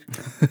muffin.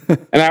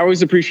 And I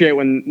always appreciate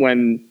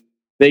when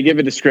they give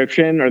a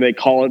description or they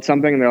call it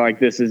something and they're like,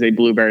 this is a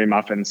blueberry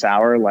muffin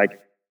sour. Like,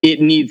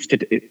 it needs to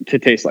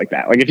taste like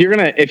that. Like, if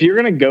you're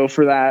gonna go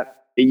for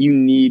that, you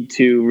need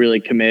to really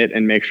commit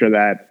and make sure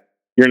that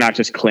you're not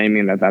just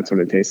claiming that that's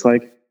what it tastes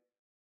like.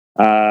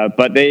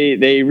 But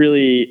they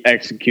really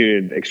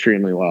executed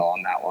extremely well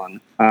on that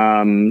one.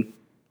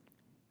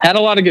 Had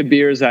a lot of good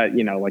beers at,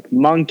 like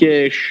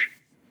Monkish.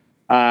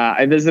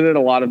 I visited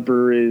a lot of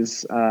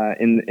breweries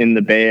in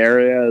the Bay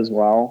Area as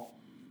well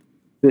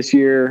this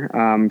year.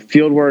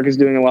 Fieldwork is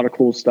doing a lot of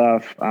cool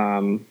stuff.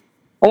 A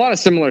lot of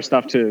similar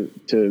stuff to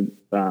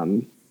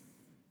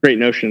Great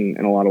Notion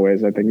in a lot of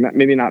ways. I think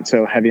maybe not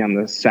so heavy on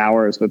the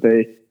sours, but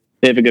they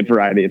have a good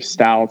variety of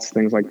stouts,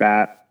 things like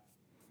that.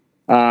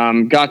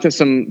 Got to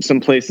some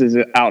places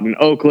out in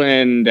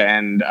Oakland,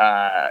 and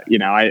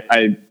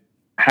I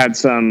had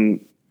some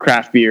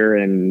craft beer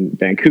in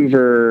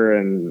Vancouver,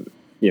 and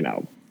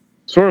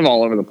sort of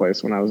all over the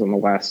place when I was in the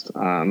West.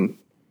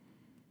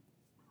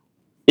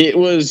 It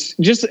was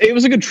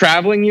a good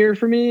traveling year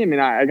for me. I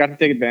mean, I got to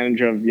take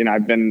advantage of,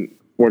 I've been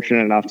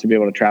fortunate enough to be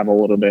able to travel a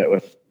little bit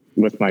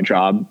with my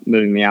job,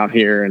 moving me out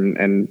here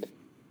and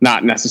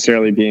not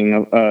necessarily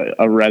being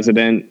a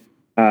resident.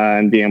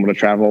 And being able to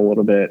travel a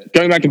little bit.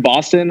 Going back to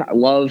Boston, I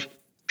love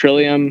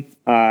Trillium.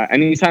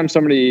 Anytime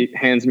somebody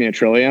hands me a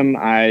Trillium,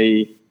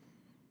 I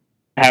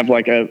have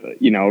like a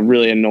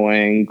really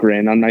annoying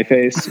grin on my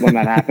face when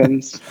that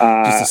happens.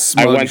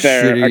 I went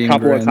there a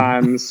couple of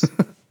times.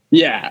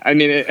 Yeah, I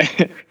mean,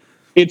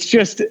 it's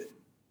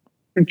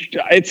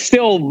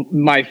still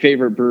my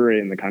favorite brewery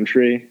in the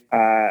country,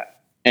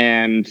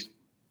 and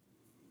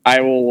I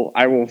will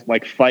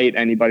like fight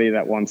anybody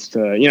that wants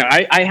to,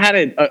 I had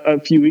it a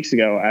few weeks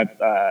ago at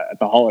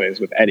the holidays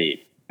with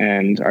Eddie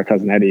and our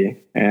cousin Eddie,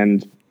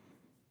 and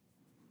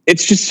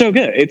it's just so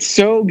good. It's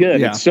so good.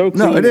 Yeah. It's so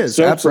clean. No, it is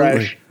so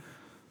absolutely fresh.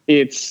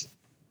 It's,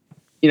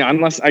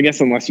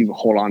 unless you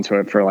hold on to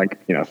it for like,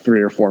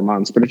 3 or 4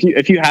 months, but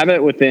if you have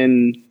it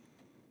within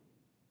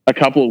a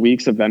couple of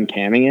weeks of them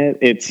canning it,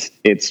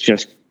 it's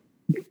just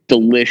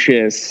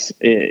delicious.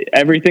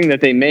 Everything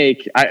that they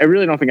make, I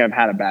really don't think I've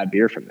had a bad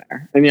beer from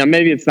there. And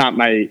maybe it's not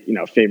my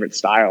favorite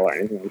style or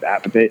anything like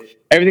that, but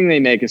everything they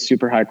make is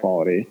super high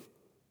quality.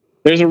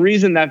 There's a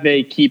reason that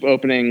they keep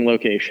opening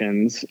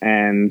locations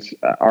and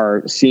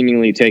are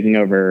seemingly taking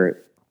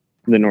over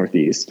the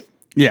Northeast.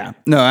 Yeah,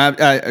 no, I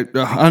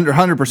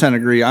 100%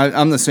 agree.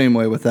 I'm the same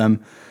way with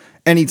them.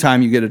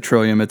 Anytime you get a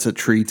Trillium, it's a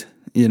treat.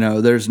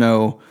 There's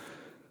no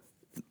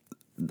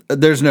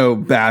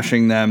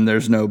bashing them.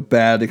 There's no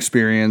bad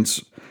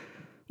experience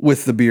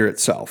with the beer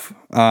itself.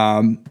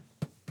 I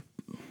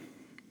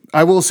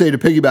will say, to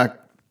piggyback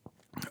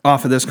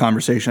off of this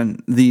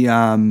conversation,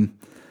 the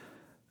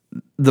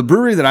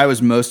brewery that I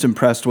was most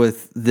impressed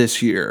with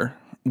this year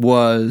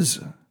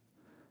was,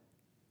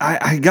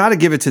 I got to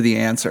give it to The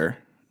Answer,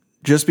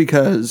 just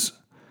because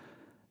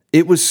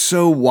it was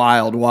so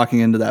wild walking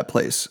into that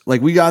place.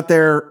 Like, we got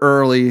there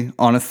early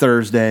on a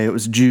Thursday. It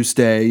was juice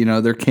day.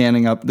 They're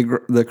canning up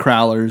the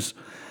crowlers,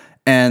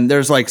 and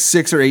there's like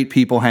 6 or 8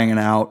 people hanging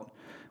out.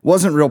 It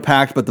wasn't real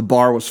packed, but the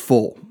bar was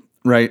full,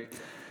 right?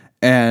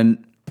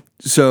 And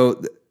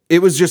so it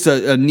was just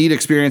a neat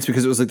experience,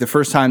 because it was like the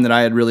first time that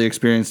I had really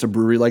experienced a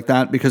brewery like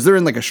that, because they're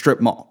in like a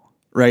strip mall,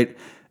 right?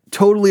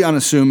 Totally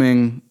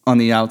unassuming on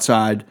the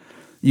outside.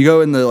 You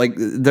go in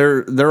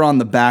they're on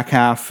the back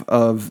half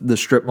of the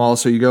strip mall.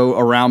 So you go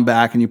around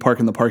back and you park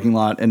in the parking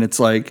lot, and it's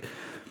like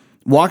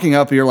walking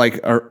up, you're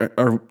like,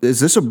 is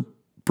this a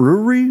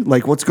brewery?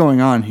 Like, what's going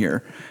on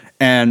here?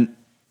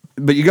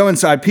 But you go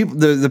inside,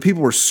 the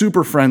people were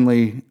super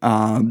friendly.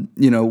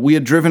 We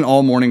had driven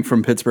all morning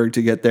from Pittsburgh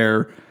to get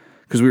there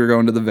because we were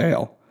going to the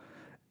Vale,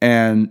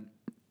 and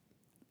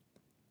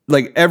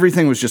like,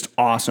 everything was just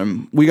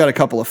awesome. We got a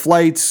couple of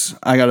flights.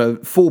 I got a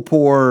full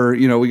pour.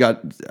 We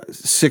got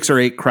 6 or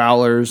 8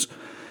 crowlers.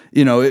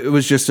 It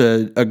was just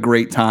a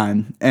great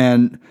time.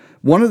 And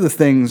one of the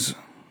things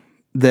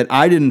that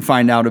I didn't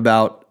find out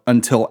about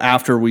until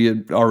after we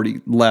had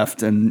already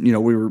left, and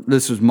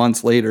this was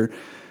months later,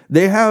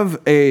 they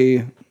have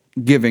a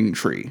giving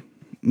tree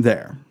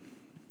there.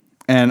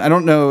 And I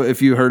don't know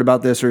if you heard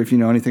about this or if you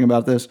know anything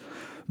about this,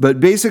 but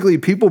basically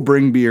people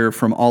bring beer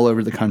from all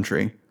over the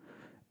country,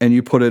 and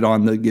you put it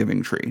on the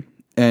giving tree,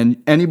 and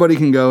anybody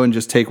can go and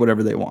just take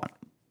whatever they want.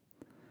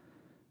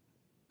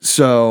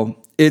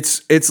 So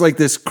it's like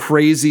this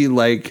crazy,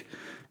 like,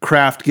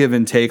 craft give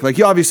and take. Like,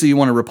 you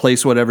want to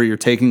replace whatever you're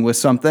taking with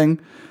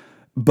something,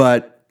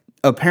 but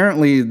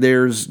apparently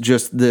there's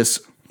just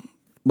this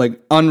like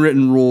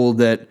unwritten rule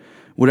that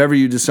whatever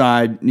you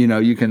decide,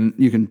 you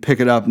can pick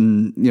it up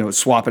and,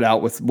 swap it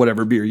out with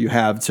whatever beer you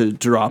have to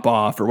drop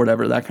off or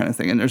whatever, that kind of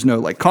thing. And there's no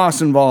like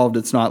cost involved.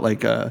 It's not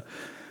like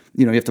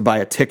you have to buy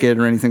a ticket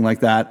or anything like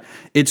that.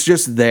 It's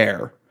just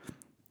there.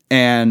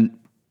 And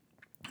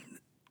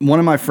one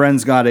of my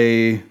friends got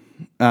a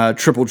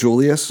Triple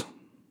Julius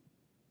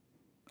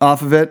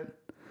off of it.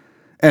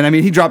 And I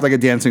mean, he dropped like a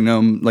Dancing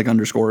Gnome like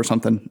underscore or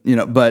something,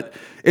 but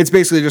it's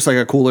basically just like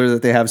a cooler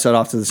that they have set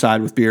off to the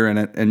side with beer in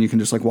it. And you can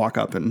just like walk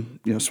up and,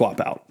 swap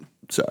out.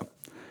 So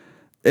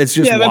it's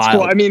just wild. That's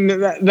cool. I mean,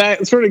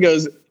 that sort of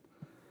goes,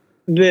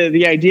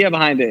 the idea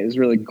behind it is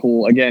really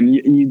cool. Again,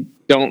 you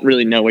don't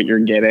really know what you're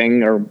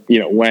getting or,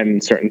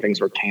 when certain things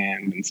were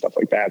canned and stuff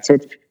like that. So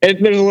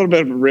there's a little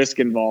bit of risk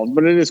involved,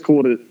 but it is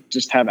cool to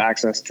just have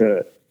access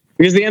to,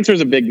 because the Answer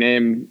is a big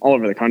name all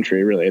over the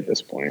country, really, at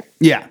this point.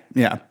 Yeah,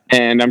 yeah.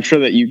 And I'm sure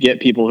that you get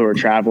people who are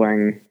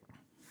traveling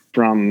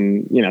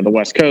from, the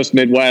West Coast,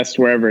 Midwest,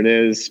 wherever it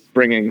is,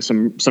 bringing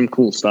some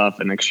cool stuff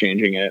and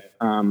exchanging it.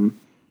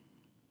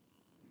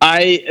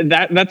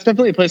 That's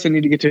definitely a place I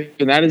need to get to.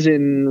 And that is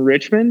in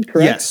Richmond,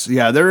 correct? Yes,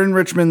 yeah, they're in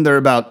Richmond. They're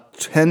about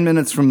 10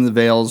 minutes from the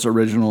Vale's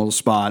original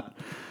spot.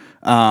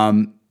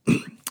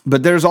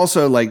 But there's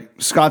also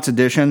like Scott's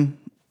Addition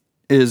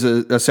is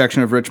a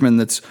section of Richmond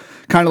that's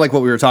kind of like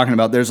what we were talking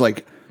about. There's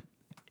like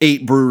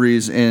 8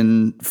 breweries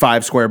in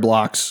 5 square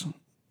blocks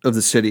of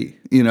the city.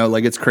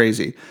 Like it's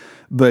crazy.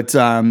 But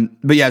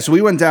yeah, so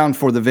we went down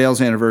for the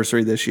Vale's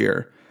anniversary this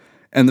year,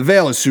 and the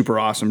Vale is super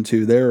awesome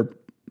too. They're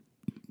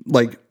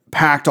like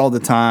packed all the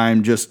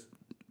time, just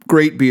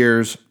great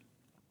beers,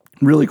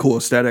 really cool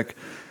aesthetic.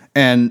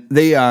 And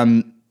they,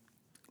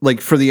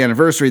 like for the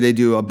anniversary, they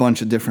do a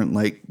bunch of different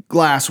like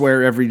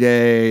glassware every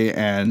day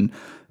and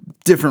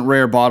different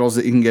rare bottles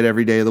that you can get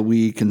every day of the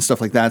week and stuff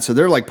like that. So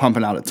they're like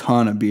pumping out a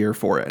ton of beer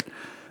for it.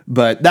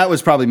 But that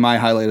was probably my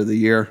highlight of the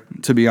year,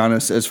 to be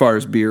honest, as far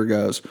as beer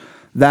goes.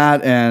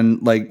 That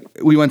and like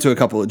we went to a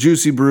couple of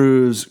Juicy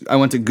Brews. I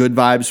went to Good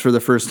Vibes for the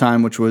first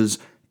time, which was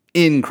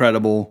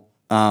incredible.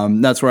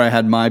 That's where I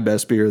had my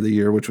best beer of the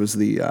year, which was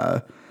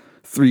the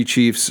Three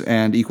Chiefs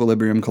and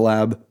Equilibrium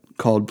collab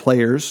called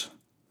Players.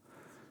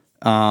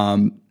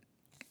 Like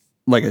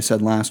I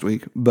said last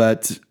week,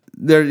 but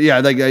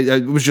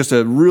it was just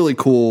a really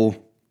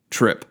cool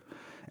trip.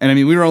 And I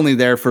mean, we were only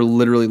there for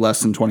literally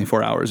less than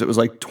 24 hours. It was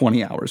like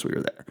 20 hours we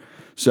were there.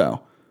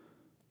 So,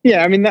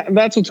 yeah, I mean,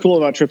 that's what's cool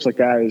about trips like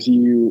that is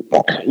you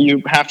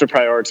have to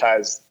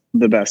prioritize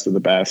the best of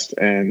the best,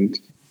 and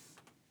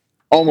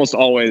almost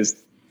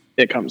always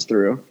it comes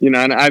through, and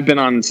I've been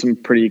on some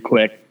pretty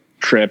quick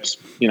trips,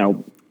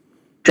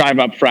 drive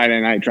up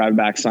Friday night, drive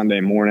back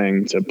Sunday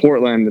morning to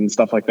Portland and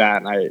stuff like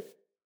that.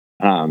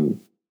 And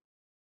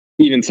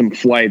even some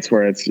flights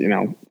where it's,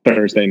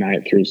 Thursday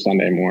night through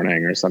Sunday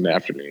morning or Sunday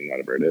afternoon,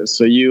 whatever it is.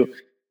 So you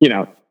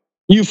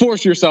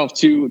force yourself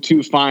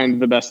to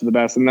find the best of the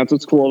best. And that's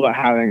what's cool about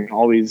having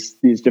all these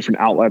different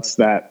outlets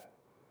that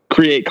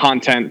create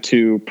content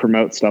to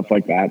promote stuff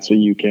like that. So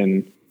you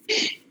can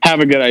have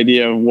a good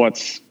idea of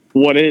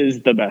what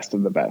is the best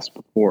of the best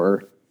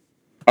before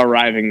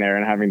arriving there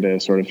and having to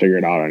sort of figure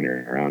it out on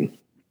your own.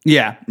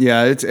 Yeah.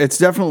 Yeah. It's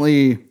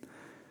definitely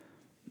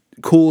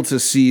cool to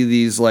see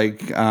these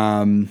like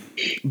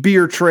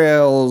beer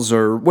trails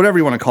or whatever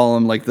you want to call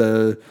them, like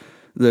the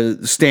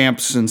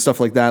stamps and stuff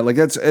like that. Like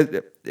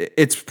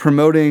it's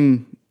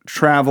promoting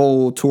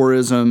travel,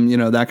 tourism,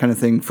 that kind of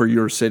thing for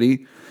your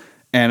city.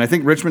 And I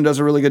think Richmond does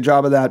a really good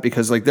job of that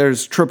because like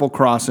there's Triple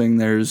Crossing,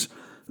 there's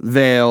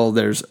Vale,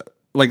 there's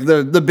like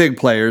the big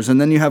players, and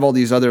then you have all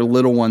these other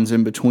little ones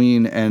in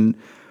between, and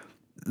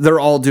they're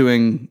all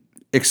doing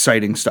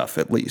exciting stuff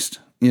at least.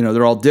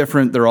 They're all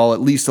different. They're all at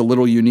least a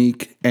little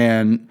unique,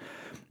 and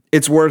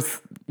it's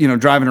worth,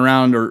 driving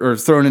around or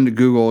throwing into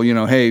Google,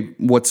 hey,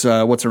 what's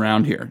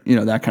around here?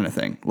 That kind of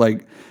thing.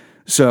 Like,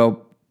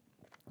 so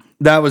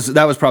that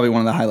was probably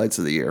one of the highlights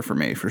of the year for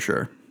me, for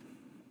sure.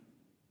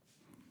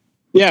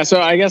 Yeah.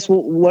 So I guess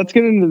let's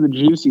get into the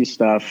juicy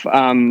stuff.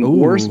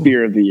 Worst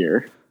beer of the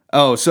year.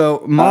 Oh,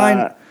 so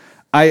mine,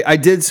 I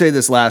did say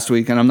this last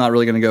week, and I'm not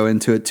really going to go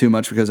into it too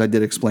much because I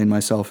did explain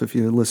myself if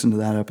you listened to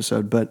that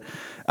episode. But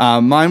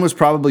mine was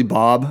probably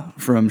Bob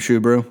from Shoe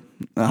Brew.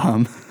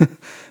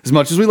 As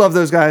much as we love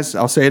those guys,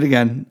 I'll say it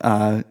again.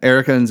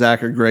 Erica and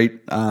Zach are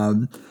great.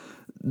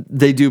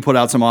 They do put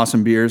out some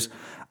awesome beers.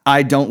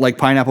 I don't like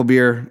pineapple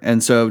beer,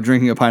 and so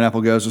drinking a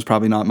Pineapple Ghost was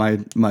probably not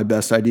my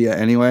best idea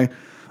anyway.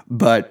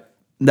 But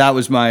that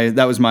was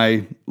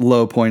my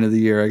low point of the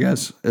year, I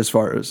guess, as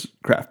far as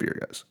craft beer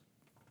goes.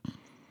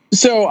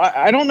 So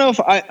I don't know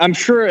if I'm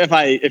sure if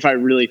I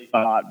really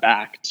thought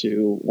back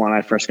to when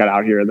I first got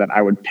out here that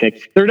I would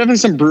pick. There are definitely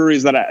some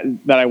breweries that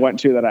I went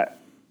to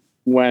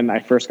when I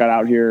first got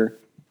out here,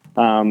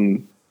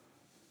 that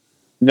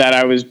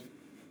I was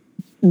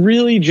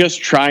really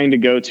just trying to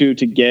go to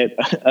get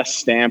a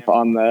stamp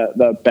on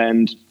the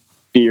Bend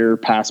beer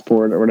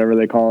passport or whatever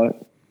they call it.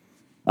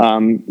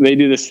 They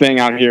do this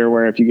thing out here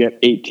where if you get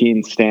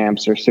 18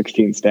 stamps or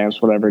 16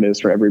 stamps, whatever it is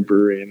for every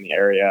brewery in the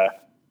area,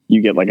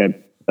 you get like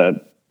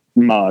a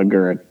mug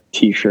or a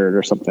t-shirt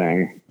or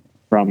something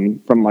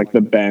from like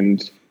the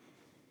Bend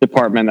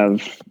Department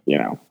of,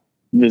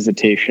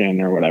 visitation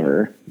or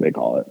whatever they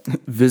call it.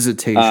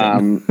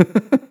 Visitation.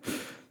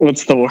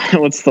 What's the word?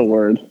 What's the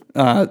word?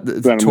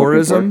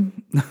 Tourism.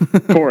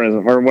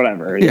 Tourism or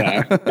whatever.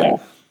 Yeah.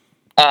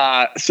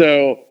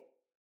 So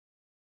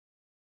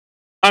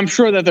I'm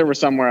sure that there was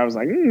somewhere I was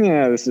like,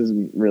 yeah, this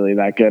isn't really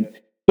that good.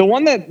 The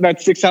one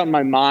that sticks out in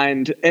my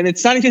mind, and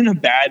it's not even a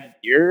bad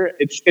beer.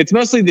 It's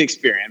mostly the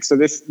experience. So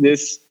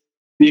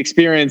the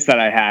experience that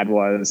I had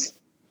was,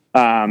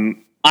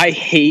 I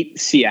hate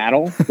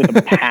Seattle with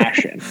a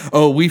passion.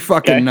 Oh, we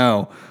fucking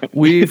know.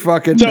 We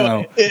fucking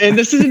know. And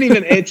this isn't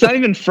even, it's not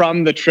even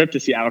from the trip to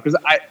Seattle. Cause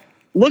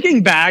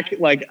looking back,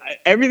 like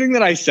everything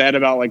that I said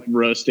about like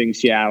roasting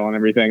Seattle and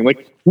everything,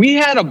 like we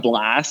had a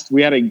blast.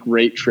 We had a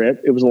great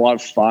trip. It was a lot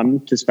of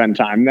fun to spend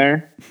time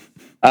there.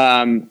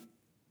 And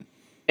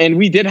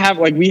we did have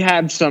we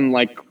had some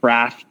like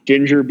craft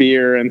ginger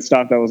beer and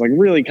stuff that was like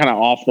really kind of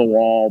off the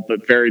wall,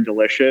 but very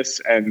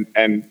delicious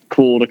and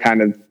cool to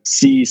kind of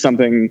see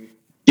something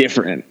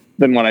different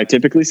than what I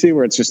typically see,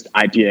 where it's just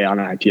IPA on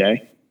an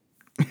IPA.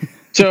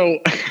 So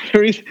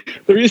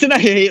the reason I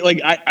hate,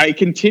 I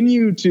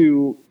continue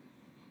to,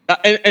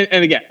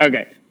 and again,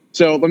 okay.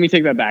 So let me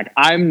take that back.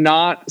 I'm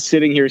not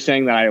sitting here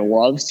saying that I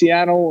love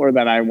Seattle or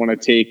that I want to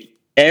take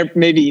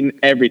maybe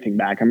everything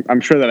back. I'm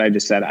sure that I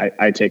just said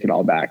I take it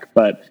all back,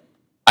 but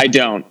I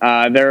don't.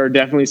 There are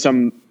definitely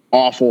some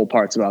awful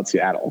parts about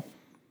Seattle.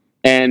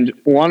 And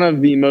one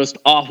of the most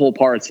awful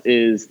parts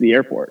is the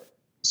airport.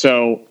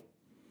 So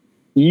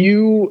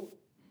you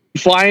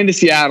fly into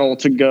Seattle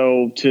to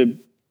go to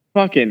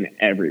fucking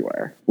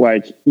everywhere.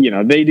 Like,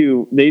 they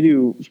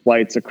do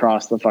flights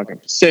across the fucking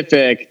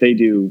Pacific. They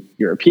do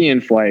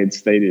European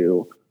flights. They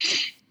do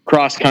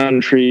cross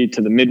country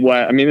to the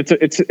Midwest. I mean,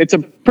 it's a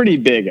pretty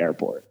big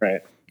airport,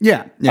 right?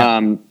 Yeah.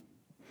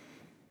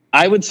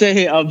 I would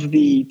say of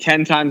the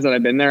 10 times that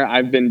I've been there,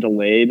 I've been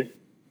delayed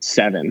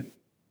 7.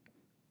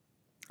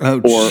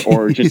 Oh,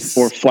 or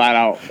flat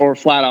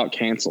out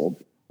canceled,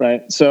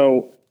 right?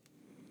 So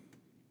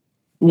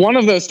one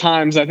of those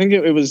times, I think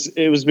it was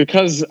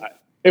because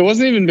it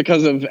wasn't even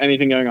because of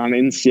anything going on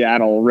in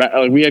Seattle.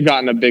 We had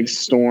gotten a big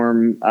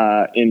storm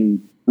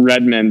in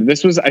Redmond.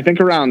 This was, I think,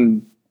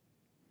 around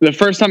the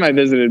first time I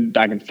visited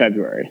back in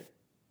February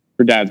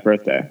for Dad's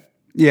birthday.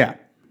 Yeah.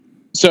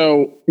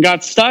 So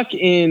got stuck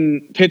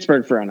in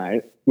Pittsburgh for a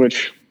night,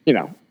 which,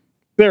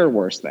 there are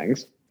worse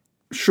things.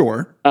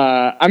 Sure.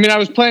 I mean, I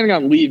was planning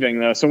on leaving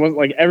though. So it wasn't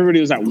like everybody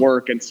was at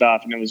work and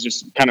stuff. And it was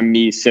just kind of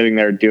me sitting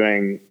there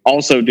doing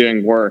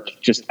work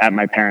just at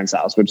my parents'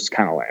 house, which is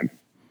kind of lame.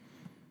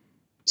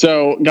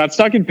 So got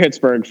stuck in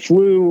Pittsburgh,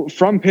 flew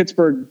from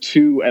Pittsburgh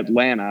to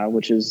Atlanta,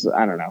 which is,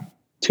 I don't know,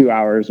 2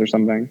 hours or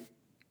something.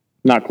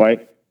 Not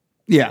quite.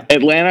 Yeah.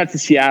 Atlanta to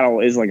Seattle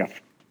is like a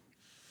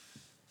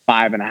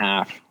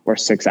 5.5 or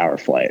 6 hour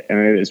flight. And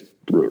it is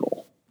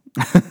brutal.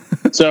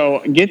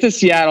 So get to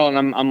Seattle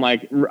and I'm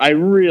like, I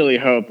really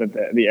hope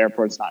that the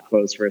airport's not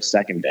closed for a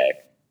second day.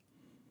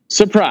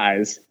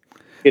 Surprise.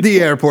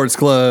 The airport's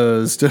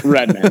closed.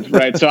 Redmond,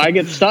 right? So I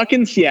get stuck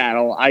in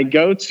Seattle. I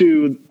go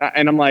to,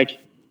 and I'm like,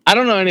 I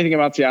don't know anything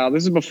about Seattle.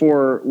 This is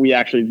before we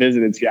actually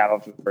visited Seattle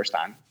for the first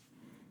time.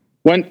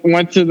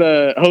 Went to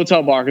the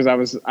hotel bar because I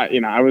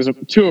was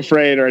too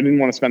afraid, or I didn't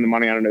want to spend the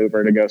money on an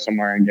Uber to go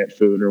somewhere and get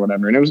food or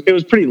whatever. And it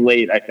was pretty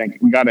late. I think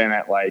we got in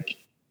at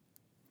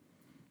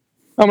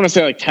I'm going to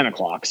say 10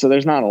 o'clock. So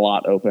there's not a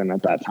lot open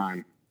at that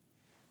time.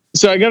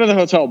 So I go to the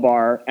hotel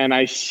bar and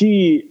I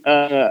see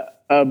a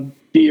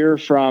beer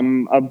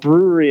from a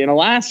brewery in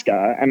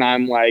Alaska. And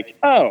I'm like,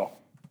 oh,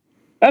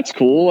 that's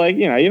cool.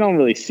 You don't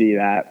really see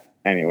that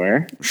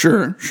anywhere.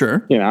 Sure.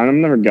 And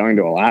I'm never going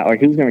to Alaska.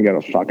 Who's going to go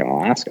to fucking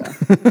Alaska?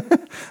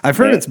 I've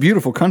heard it's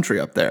beautiful country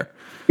up there.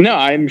 No,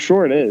 I'm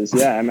sure it is.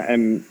 Yeah.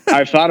 And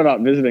I've thought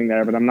about visiting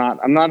there, but I'm not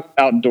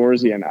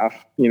outdoorsy enough.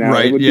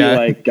 Right. It would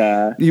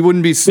be you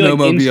wouldn't be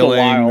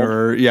snowmobiling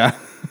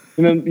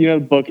or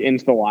book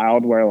Into the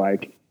Wild where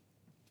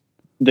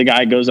the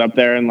guy goes up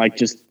there and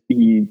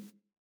he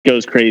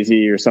goes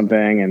crazy or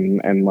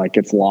something and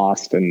gets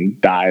lost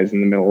and dies in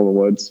the middle of the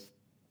woods.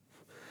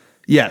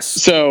 Yes.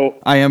 So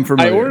I am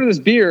familiar. I ordered this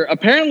beer.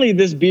 Apparently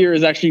this beer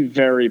is actually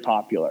very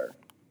popular,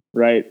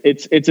 right?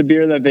 It's a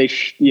beer that they,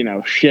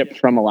 ship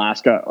from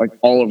Alaska,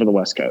 all over the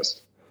West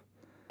Coast.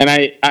 And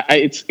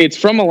it's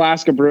from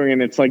Alaska Brewing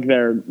and it's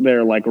their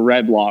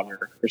red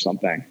lager or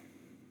something.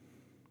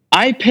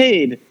 I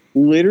paid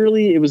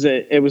literally, it was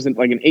an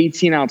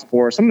 18-ounce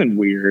pour, something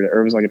weird,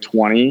 or it was a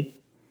 20.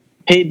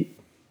 Paid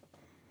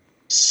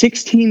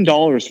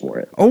 $16 for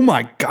it. Oh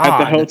my God. At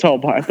the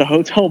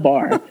hotel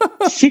bar.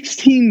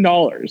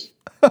 $16.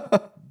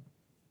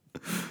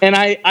 And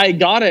I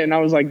got it and I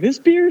was like, this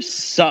beer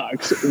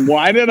sucks.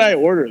 Why did I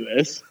order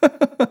this?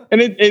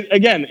 And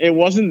it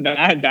wasn't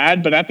that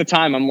bad, but at the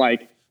time I'm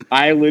like,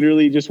 I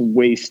literally just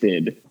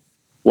wasted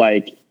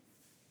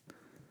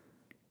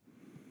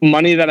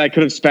money that I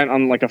could have spent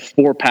on a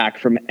 4-pack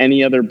from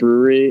any other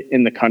brewery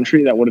in the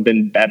country that would have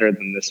been better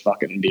than this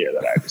fucking beer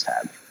that I just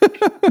had.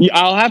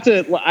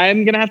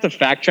 I'm going to have to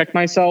fact check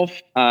myself.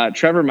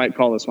 Trevor might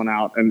call this one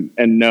out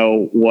and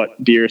know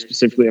what beer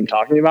specifically I'm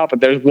talking about,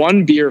 but there's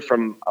one beer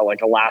from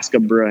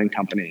Alaska Brewing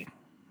Company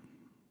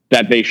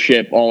that they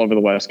ship all over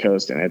the West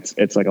Coast, and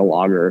it's like a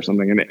lager or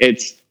something. And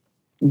it's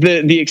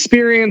the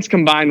experience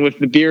combined with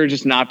the beer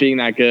just not being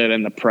that good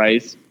and the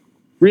price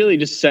really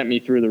just sent me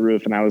through the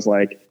roof. And I was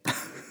like,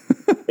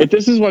 if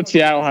this is what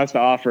Seattle has to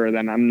offer,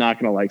 then I'm not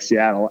going to like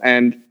Seattle.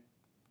 And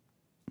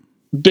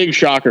big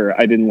shocker,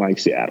 I didn't like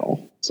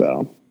Seattle.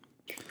 So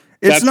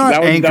it's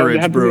not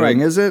Anchorage Brewing,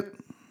 is it?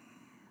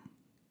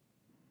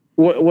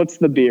 What's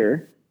the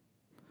beer?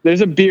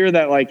 There's a beer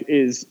that like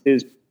is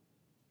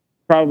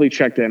probably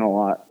checked in a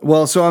lot.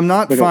 Well, so I'm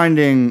not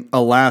finding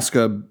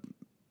Alaska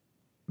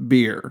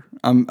beer.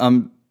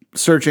 I'm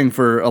searching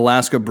for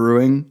Alaska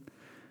Brewing.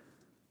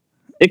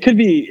 It could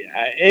be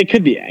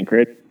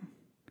Anchorage.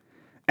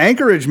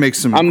 Anchorage makes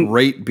some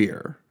great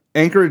beer.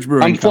 Anchorage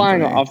Brewing. I'm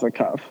flying off the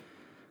cuff.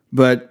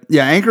 But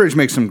yeah, Anchorage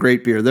makes some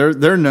great beer.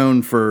 They're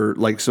known for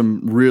like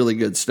some really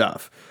good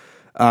stuff.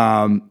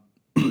 I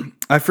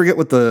forget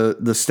what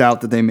the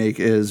stout that they make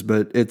is,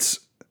 but it's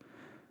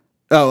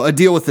A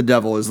Deal with the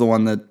Devil is the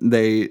one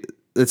that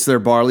it's their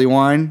barley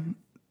wine,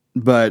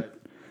 but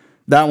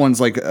that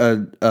one's like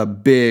a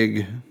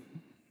big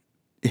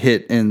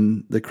hit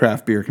in the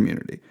craft beer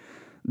community.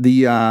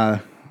 I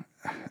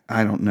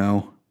don't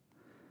know.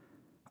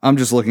 I'm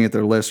just looking at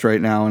their list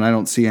right now, and I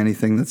don't see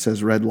anything that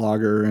says red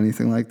lager or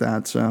anything like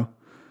that. So,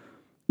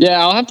 yeah,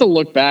 I'll have to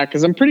look back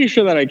because I'm pretty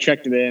sure that I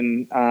checked it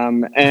in,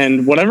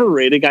 and whatever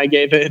rating I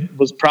gave it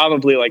was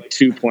probably like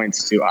 2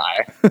 points too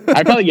high.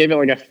 I probably gave it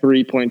like a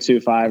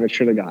 3.25. It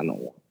should have gotten a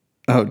 1.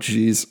 Oh,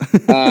 geez.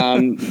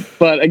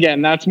 But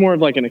again, that's more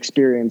of like an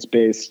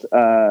experience-based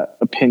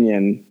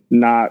opinion,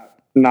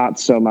 not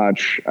so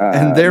much.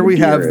 And there we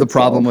have the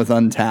problem with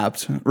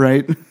Untappd,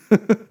 right?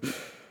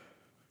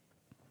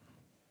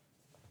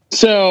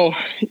 So,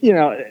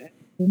 I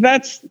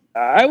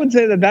would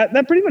say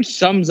that pretty much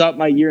sums up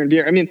my year in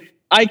beer. I mean,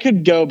 I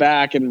could go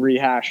back and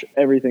rehash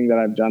everything that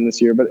I've done this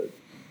year, but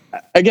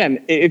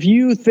again, if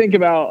you think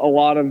about a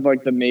lot of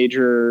like the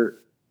major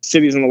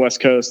cities on the West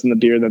Coast and the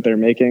beer that they're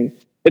making,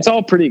 it's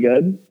all pretty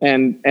good.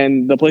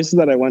 And the places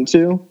that I went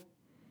to,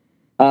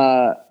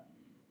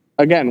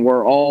 again,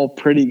 were all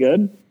pretty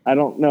good. I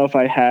don't know if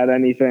I had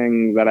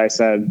anything that I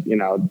said,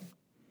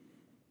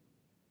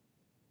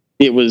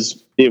 it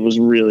was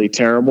really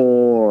terrible,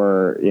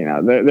 or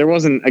there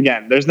wasn't.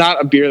 Again, there's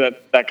not a beer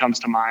that comes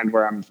to mind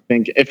where I'm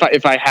thinking if I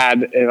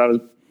was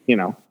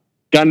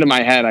gun to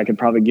my head, I could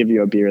probably give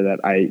you a beer that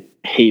I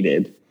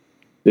hated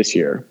this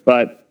year.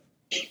 But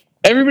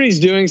everybody's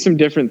doing some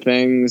different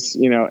things.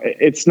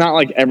 It's not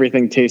like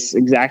everything tastes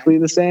exactly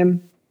the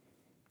same,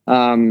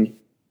 and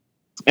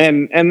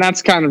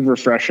that's kind of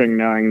refreshing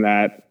knowing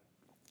that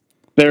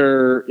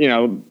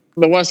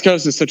the West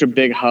Coast is such a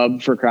big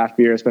hub for craft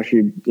beer,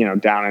 especially,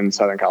 down in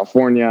Southern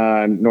California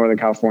and Northern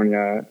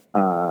California,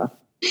 up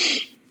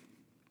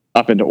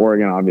into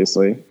Oregon,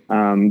 obviously.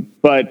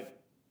 But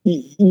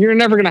you're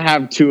never going to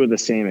have two of the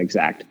same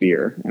exact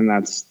beer. And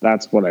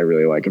that's what I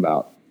really like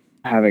about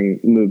having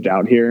moved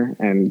out here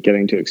and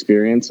getting to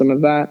experience some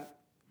of that.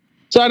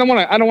 So I don't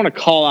want to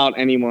call out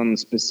anyone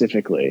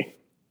specifically,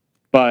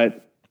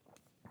 but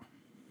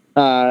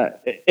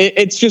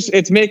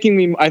it's making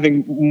me, I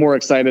think, more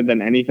excited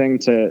than anything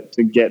to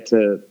get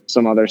to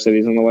some other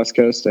cities on the West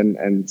Coast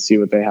and see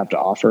what they have to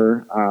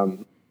offer.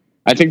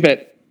 I think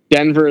that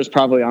Denver is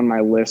probably on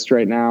my list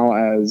right now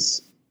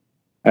as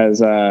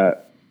a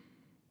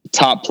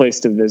top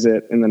place to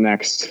visit in the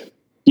next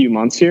few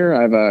months here.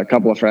 I have a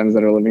couple of friends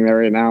that are living there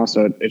right now,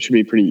 so it should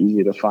be pretty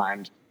easy to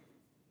find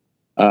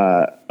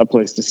a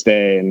place to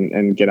stay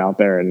and get out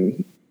there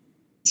and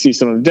see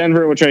some of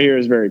Denver, which I hear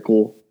is very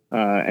cool.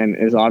 And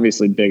is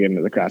obviously big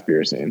into the craft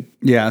beer scene.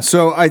 Yeah,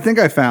 so I think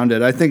I found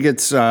it. I think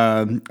it's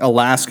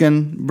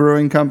Alaskan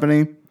Brewing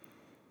Company,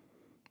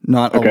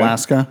 not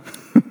Alaska.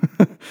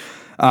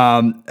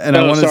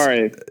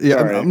 Sorry.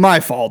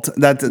 My fault.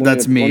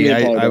 That's me.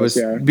 I was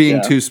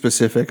being too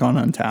specific on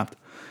Untappd.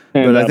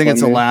 But I think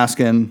it's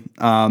Alaskan.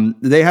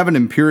 They have an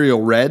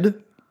Imperial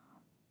Red.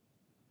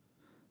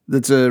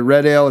 That's a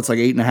red ale. It's like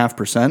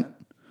 8.5%.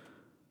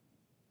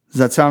 Does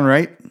that sound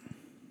right?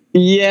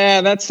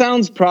 Yeah, that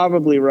sounds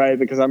probably right,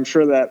 because I'm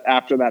sure that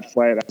after that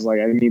flight, I was like,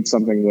 I need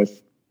something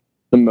with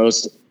the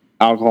most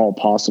alcohol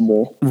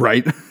possible.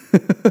 Right.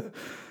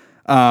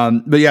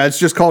 But yeah, it's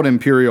just called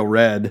Imperial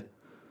Red.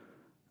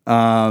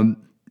 So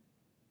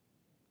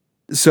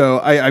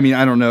I mean,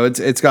 I don't know.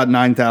 It's got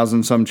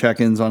 9,000 some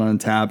check-ins on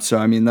Untappd. So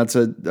I mean, that's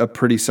a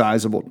pretty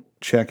sizable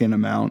check-in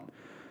amount.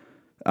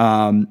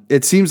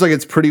 It seems like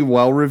it's pretty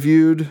well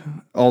reviewed,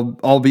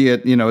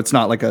 albeit, it's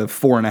not like a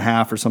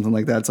 4.5 or something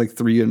like that. It's like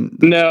 3.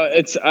 No,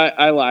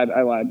 I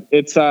lied.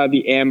 It's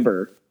the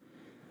Amber.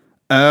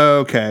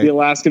 Okay. The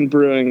Alaskan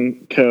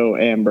Brewing Co.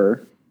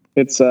 Amber.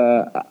 It's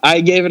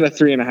I gave it a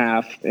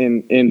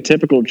 3.5 in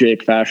typical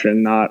Jake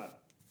fashion, not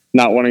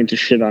wanting to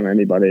shit on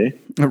anybody.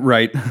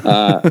 Right.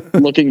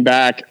 Looking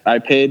back, I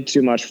paid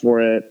too much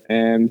for it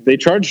and they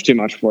charged too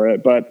much for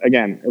it. But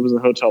again, it was a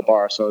hotel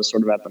bar, so I was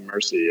sort of at the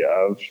mercy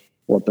of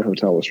what the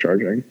hotel was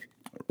charging.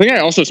 I think I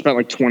also spent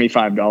like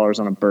 $25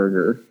 on a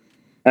burger.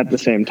 at the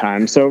same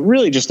time. So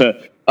really just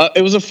it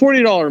was a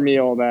 $40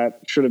 meal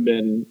that should have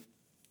been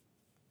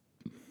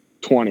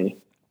 20.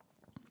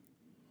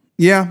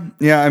 Yeah.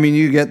 I mean,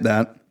 you get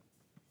that.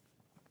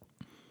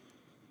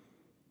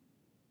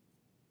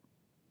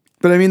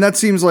 But I mean, that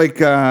seems like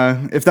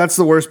if that's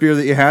the worst beer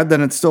that you had,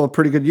 then it's still a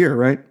pretty good year,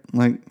 right?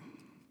 Like,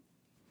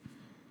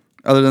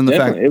 other than the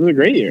Definitely. fact It was a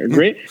great year.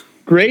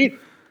 Great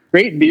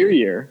beer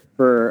year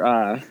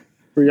for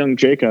young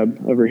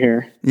Jacob over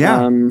here.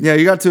 Yeah.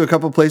 You got to a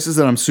couple places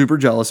that I'm super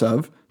jealous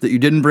of that you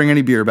didn't bring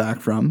any beer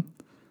back from.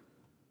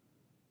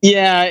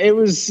 Yeah,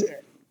 it's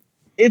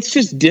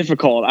just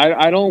difficult.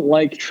 I don't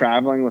like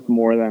traveling with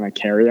more than a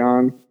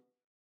carry-on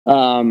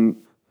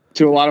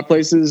to a lot of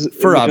places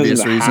for because obvious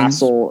of the reasons.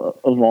 hassle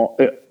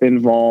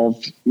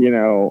involved,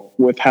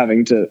 with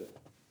having to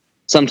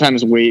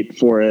sometimes wait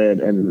for it.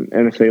 And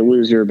if they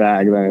lose your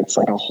bag, then it's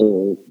like a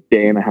whole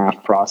day and a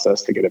half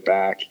process to get it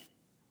back.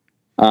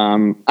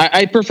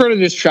 I prefer to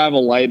just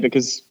travel light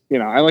because,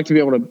 I like to be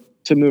able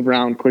to move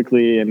around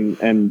quickly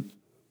and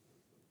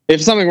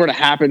if something were to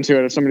happen to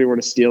it, if somebody were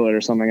to steal it or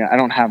something, I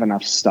don't have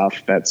enough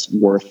stuff that's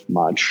worth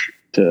much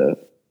to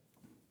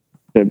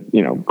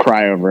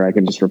cry over. I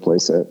can just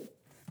replace it.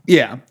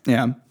 Yeah.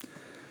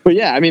 But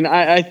yeah, I mean,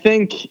 I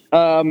think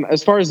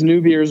as far as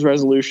New Year's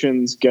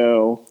resolutions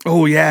go.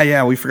 Oh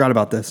yeah, we forgot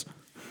about this.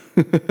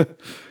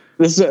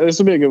 This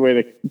will be a good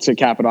way to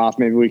cap it off.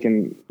 Maybe we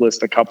can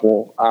list a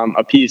couple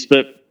a piece,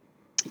 but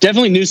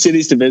definitely new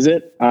cities to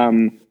visit.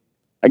 I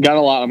got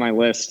a lot on my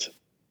list.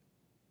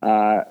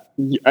 I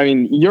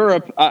mean,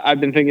 Europe. I've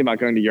been thinking about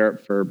going to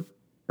Europe for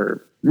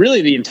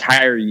really the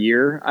entire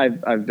year.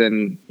 I've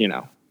been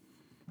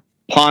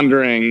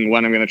pondering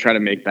when I'm going to try to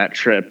make that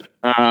trip.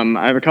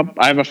 I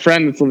have a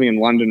friend that's living in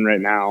London right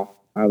now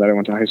that I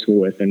went to high school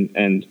with,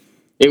 and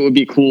it would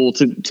be cool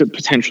to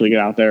potentially get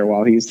out there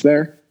while he's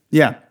there.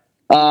 Yeah.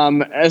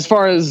 As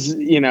far as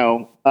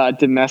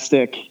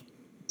domestic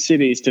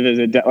cities to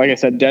visit, like I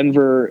said,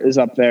 Denver is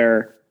up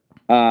there.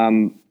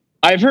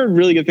 I've heard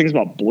really good things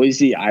about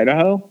Boise,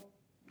 Idaho.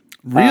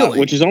 Really?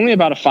 Which is only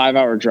about a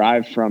 5-hour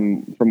drive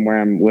from where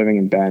I'm living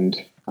in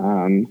Bend.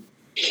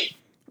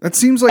 That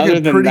seems like a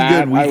pretty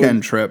good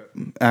weekend trip,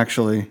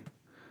 actually.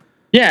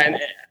 Yeah,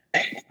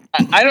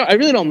 and I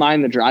really don't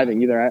mind the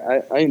driving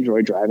either. I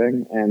enjoy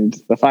driving, and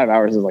the 5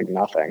 hours is like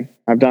nothing.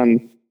 I've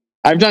done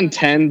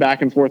 10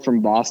 back and forth from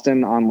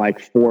Boston on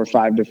like 4 or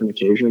 5 different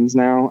occasions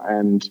now,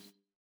 and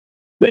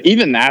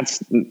even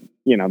that's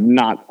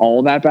not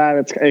all that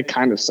bad. It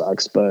kind of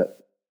sucks,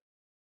 but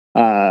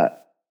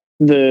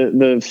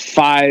the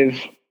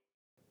 5,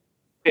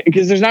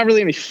 because there's not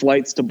really any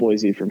flights to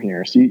Boise from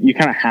here, so you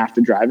kind of have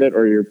to drive it,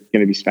 or you're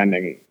going to be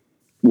spending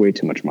way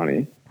too much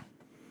money.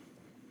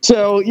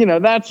 So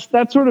that's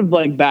sort of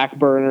like back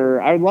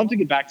burner. I would love to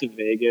get back to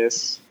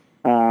Vegas.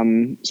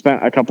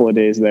 Spent a couple of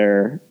days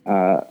there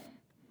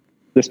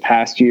this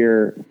past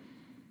year,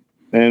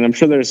 and I'm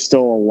sure there's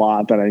still a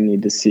lot that I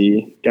need to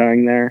see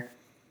going there.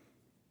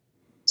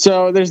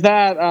 So there's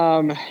that,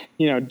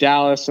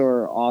 Dallas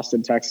or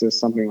Austin, Texas,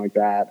 something like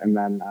that. And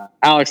then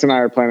Alex and I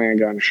are planning on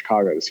going to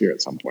Chicago this year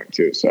at some point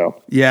too.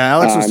 So yeah,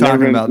 Alex was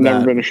talking about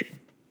that.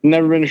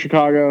 Never been to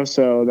Chicago,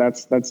 so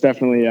that's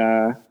definitely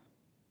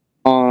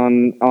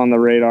on the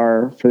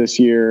radar for this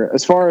year.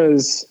 As far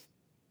as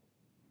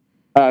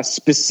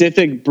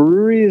specific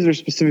breweries or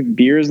specific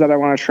beers that I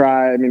want to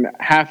try, I mean,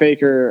 Half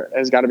Acre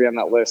has got to be on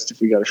that list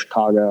if we go to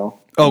Chicago.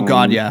 Oh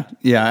God, yeah,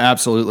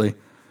 absolutely.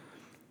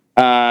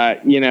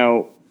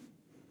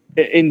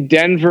 In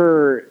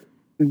Denver,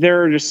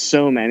 there are just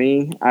so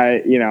many. I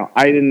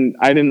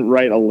didn't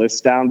write a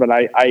list down, but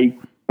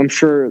I'm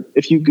sure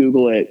if you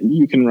Google it,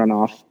 you can run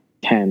off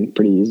 10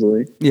 pretty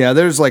easily. Yeah,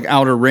 there's like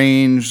Outer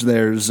Range.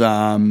 There's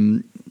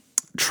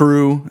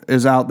True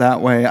is out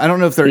that way. I don't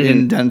know if they're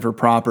in Denver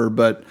proper,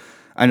 but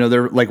I know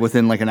they're like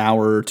within like an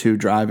hour or two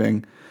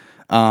driving.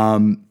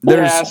 So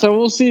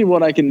we'll see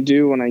what I can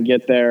do when I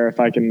get there. If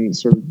I can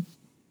sort of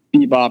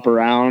bebop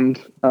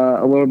around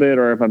a little bit,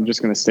 or if I'm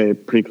just going to stay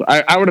pretty close.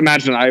 I would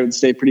imagine I would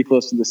stay pretty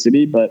close to the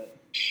city, but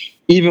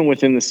even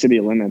within the city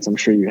limits, I'm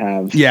sure you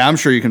have. Yeah, I'm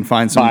sure you can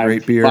find some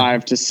great beer.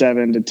 5 to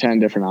 7 to 10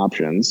 different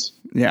options.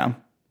 Yeah.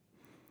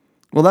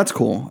 Well, that's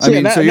cool. So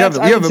you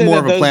have more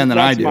of a plan than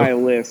I do. My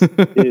list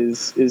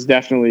is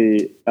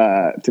definitely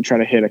to try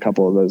to hit a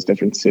couple of those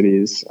different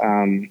cities.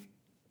 And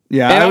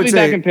I'll be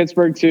back in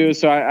Pittsburgh too.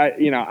 So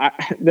I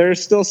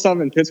there's still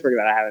some in Pittsburgh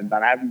that I haven't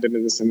done. I haven't been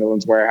to the St.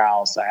 Millen's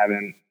Warehouse. I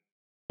haven't,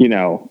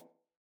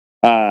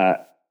 a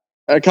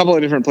couple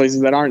of different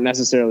places that aren't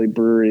necessarily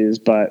breweries,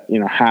 but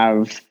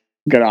have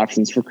good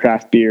options for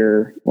craft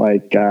beer,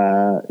 like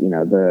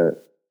the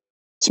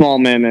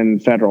Smallman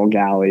and Federal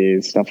Galley,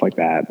 stuff like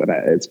that. But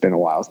it's been a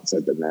while since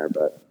I've been there.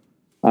 But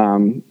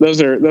those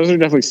are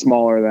definitely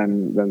smaller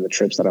than the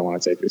trips that I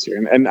want to take this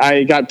year. And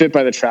I got bit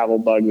by the travel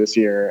bug this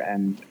year,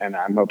 and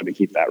I'm hoping to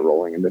keep that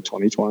rolling into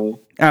 2020.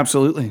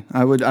 Absolutely,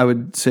 I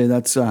would say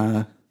that's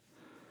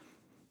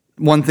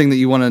one thing that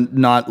you want to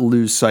not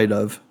lose sight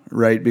of,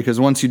 right? Because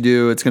once you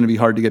do, it's going to be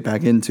hard to get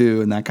back into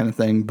and that kind of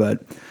thing.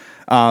 But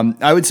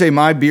I would say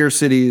my beer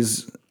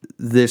cities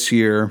this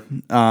year.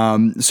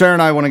 Sarah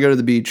and I want to go to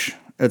the beach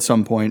at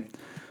some point.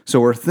 So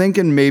we're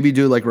thinking maybe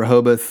do like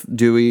Rehoboth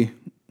Dewey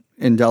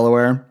in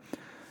Delaware.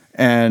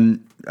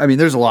 And I mean,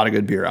 there's a lot of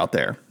good beer out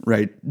there,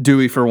 right?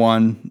 Dewey for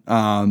one,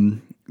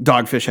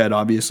 Dogfish Head,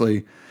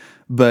 obviously.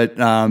 But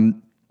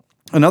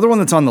another one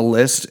that's on the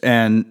list,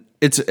 and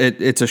it's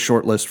a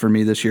short list for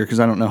me this year because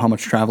I don't know how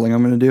much traveling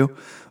I'm going to do.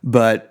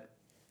 But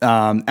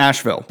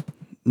Asheville,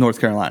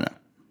 North Carolina,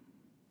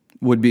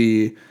 would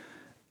be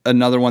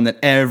another one that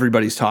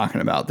everybody's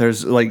talking about.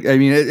 There's like, I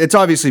mean, it's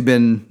obviously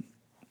been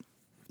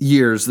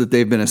years that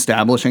they've been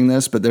establishing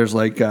this, but there's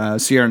like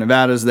Sierra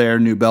Nevada's there,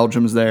 New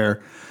Belgium's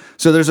there.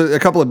 So there's a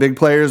couple of big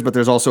players, but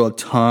there's also a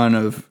ton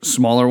of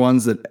smaller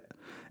ones that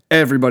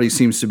everybody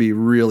seems to be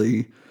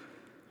really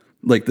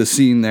like. The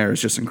scene there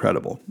is just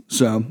incredible.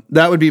 So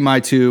that would be my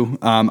two.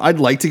 I'd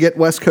like to get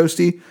West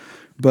Coasty,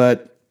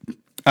 but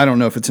I don't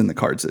know if it's in the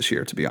cards this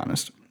year, to be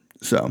honest.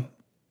 So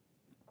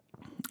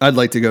I'd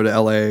like to go to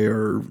LA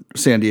or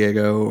San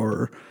Diego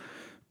or,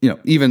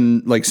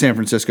 even like San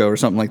Francisco or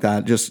something like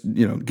that. Just,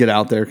 get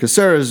out there. Cause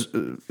Sarah's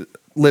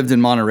lived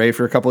in Monterey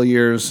for a couple of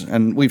years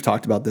and we've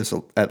talked about this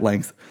at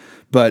length,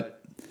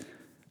 but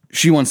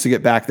she wants to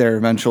get back there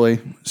eventually.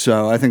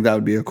 So I think that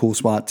would be a cool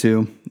spot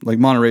too. Like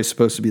Monterey's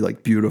supposed to be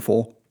like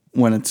beautiful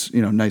when it's,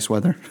 nice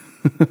weather,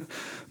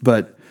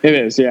 but it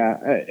is. Yeah.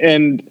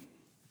 And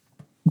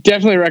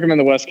definitely recommend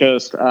the West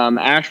Coast.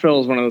 Asheville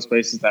is one of those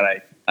places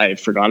that I've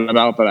forgotten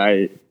about, but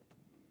I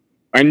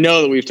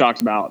know that we've talked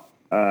about,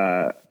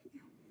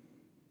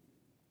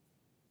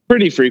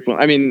 pretty frequent.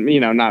 I mean,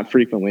 not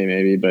frequently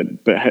maybe, but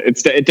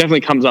it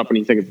definitely comes up when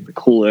you think of the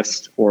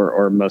coolest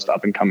or most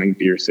up and coming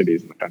beer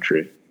cities in the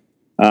country.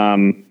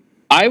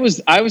 I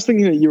was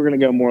thinking that you were going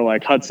to go more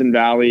like Hudson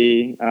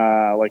Valley,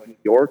 like New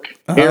York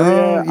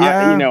area.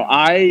 Yeah.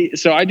 I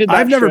did that.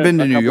 I've never been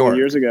to New York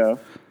years ago.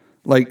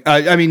 Like,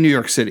 I mean, New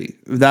York City.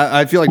 That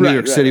I feel like New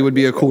York City would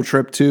be a cool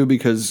trip too,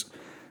 because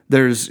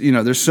there's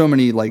so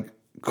many like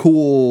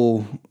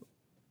cool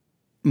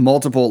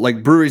multiple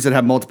like breweries that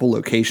have multiple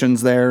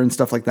locations there and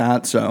stuff like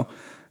that. So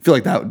I feel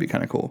like that would be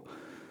kind of cool.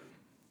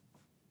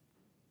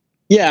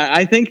 Yeah,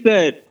 I think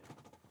that.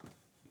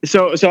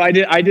 So I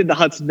did the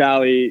Hudson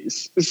Valley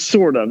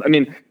sort of. I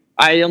mean,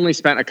 I only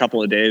spent a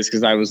couple of days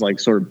because I was like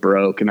sort of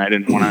broke and I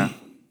didn't want to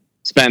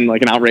spend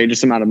like an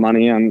outrageous amount of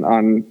money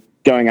on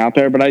going out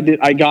there. But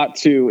I got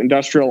to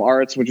Industrial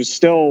Arts, which is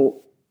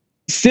still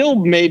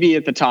maybe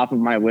at the top of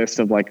my list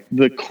of like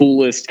the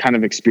coolest kind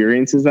of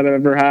experiences that I've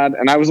ever had.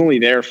 And I was only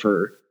there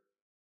for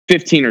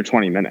 15 or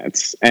 20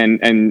 minutes.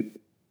 And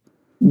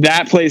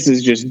that place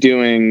is just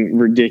doing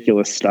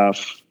ridiculous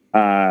stuff.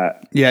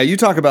 Yeah, you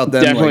talk about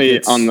them definitely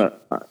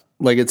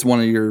like it's one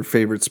of your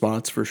favorite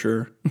spots for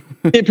sure.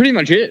 It pretty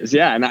much is,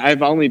 yeah. And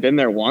I've only been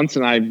there once,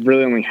 and I've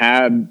really only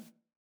had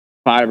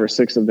 5 or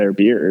 6 of their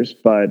beers.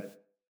 But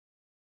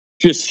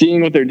just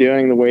seeing what they're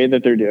doing, the way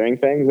that they're doing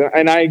things,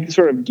 and I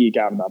sort of geek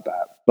out about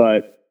that.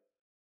 But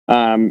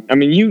I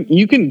mean,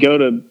 you can go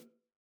to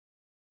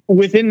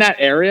within that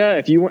area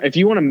if you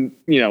want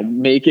to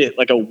make it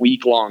like a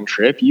week-long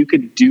trip. You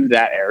could do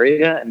that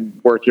area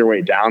and work your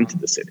way down to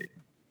the city,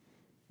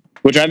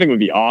 which I think would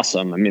be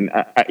awesome. I mean,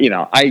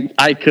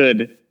 I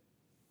could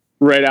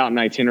write out an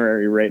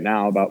itinerary right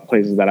now about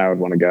places that I would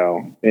want to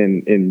go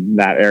in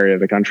that area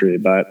of the country.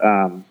 But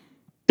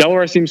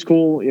Delaware seems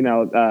cool.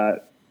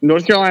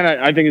 North Carolina,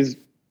 I think, is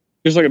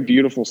just like a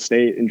beautiful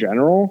state in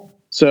general.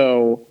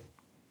 So,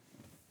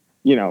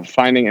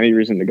 finding any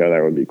reason to go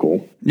there would be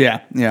cool.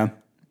 Yeah, yeah.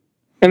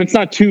 And it's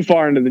not too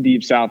far into the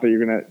deep south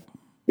that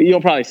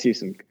you'll probably see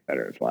some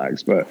Confederate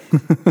flags, but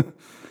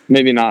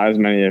maybe not as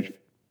many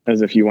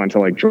as if you went to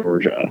like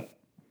Georgia,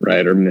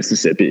 right, or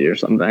Mississippi or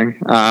something.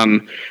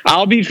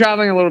 I'll be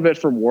traveling a little bit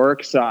for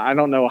work, so I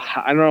don't know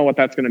what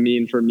that's going to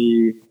mean for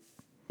me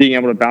being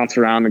able to bounce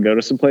around and go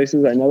to some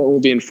places. I know that we'll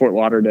be in Fort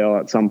Lauderdale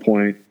at some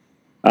point,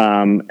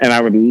 and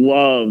I would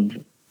love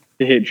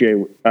to hit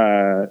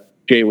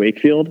Jay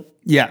Wakefield.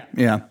 Yeah,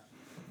 yeah.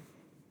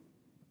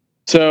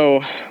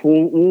 So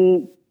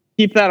we'll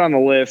keep that on the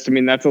list. I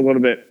mean, that's a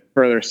little bit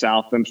further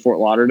south than Fort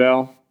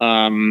Lauderdale.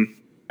 And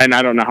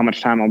I don't know how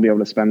much time I'll be able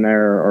to spend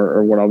there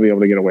or what I'll be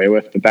able to get away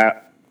with,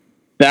 but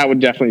that would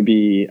definitely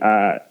be,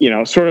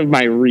 sort of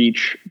my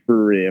reach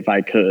brewery if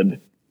I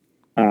could.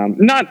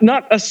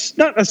 Not a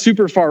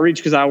super far reach,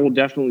 because I will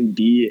definitely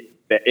be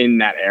in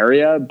that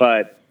area,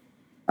 but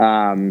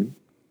I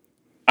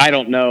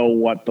don't know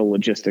what the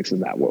logistics of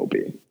that will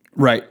be.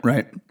 Right.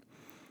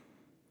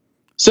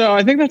 So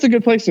I think that's a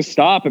good place to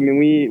stop. I mean,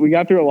 we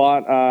got through a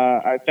lot.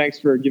 Thanks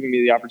for giving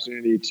me the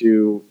opportunity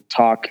to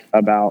talk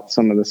about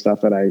some of the stuff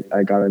that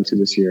I got into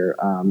this year.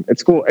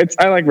 It's cool.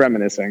 I like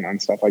reminiscing on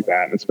stuff like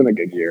that. It's been a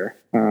good year.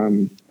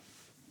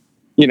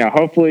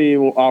 Hopefully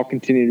I'll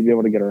continue to be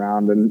able to get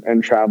around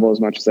and travel as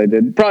much as I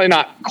did. Probably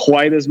not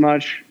quite as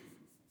much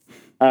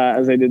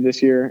as I did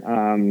this year,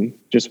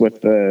 just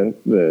with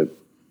the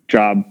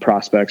job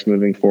prospects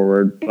moving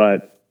forward.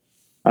 But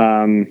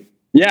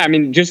yeah, I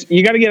mean, just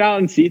you got to get out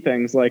and see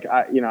things. Like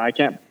I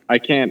can't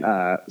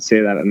say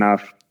that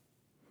enough.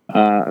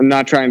 I'm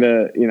not trying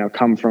to,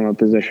 come from a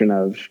position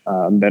of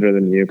I'm better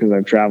than you because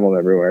I've traveled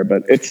everywhere,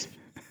 but it's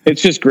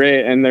just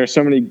great. And there's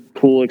so many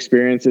cool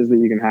experiences that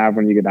you can have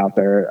when you get out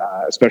there,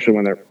 especially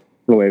when they're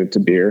related to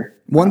beer.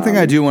 One thing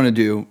I do want to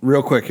do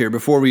real quick here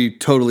before we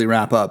totally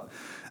wrap up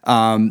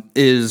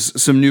is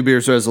some New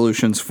Beers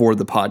resolutions for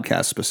the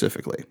podcast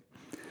specifically.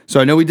 So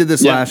I know we did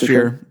this last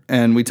year,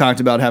 and we talked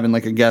about having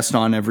like a guest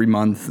on every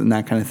month and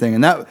that kind of thing.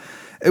 And that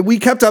we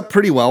kept up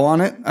pretty well on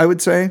it, I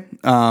would say.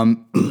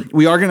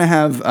 We are going to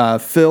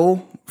have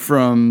Phil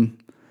from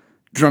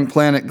Drunk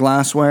Planet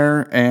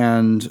Glassware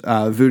and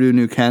Voodoo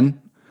New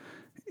Ken.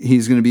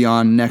 He's going to be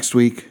on next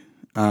week,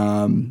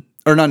 or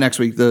not next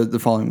week, the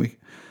following week.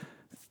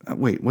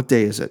 Wait, what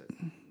day is it?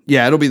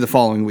 Yeah, it'll be the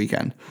following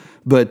weekend.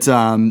 But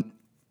I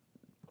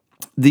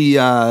want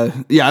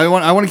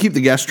to keep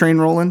the guest train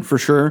rolling for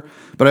sure.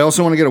 But I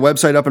also want to get a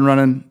website up and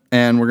running,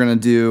 and we're going to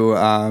do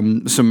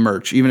some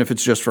merch, even if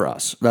it's just for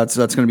us. That's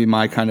going to be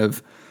my kind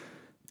of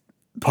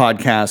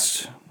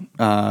podcast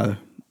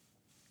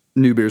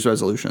New Beers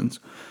resolutions.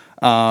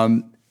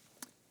 Do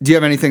you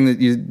have anything that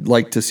you'd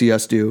like to see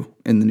us do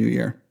in the new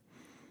year?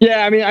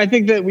 Yeah, I mean, I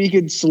think that we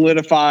could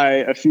solidify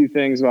a few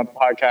things about the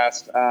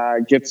podcast,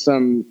 get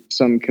some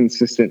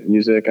consistent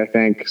music, I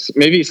think.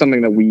 Maybe something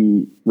that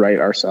we write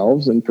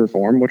ourselves and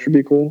perform, which would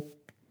be cool.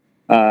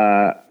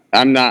 I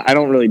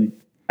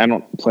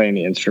don't play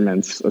any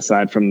instruments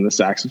aside from the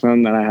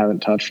saxophone that I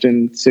haven't touched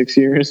in 6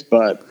 years,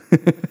 but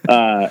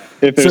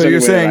if there's so you're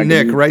saying,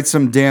 Nick, write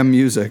some damn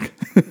music.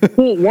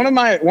 Well, one of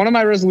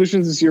my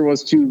resolutions this year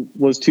was to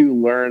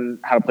learn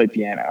how to play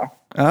piano.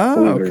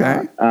 Oh,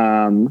 okay.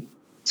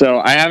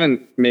 So I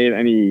haven't made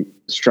any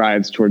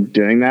strides toward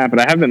doing that, but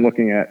I have been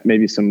looking at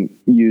maybe some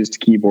used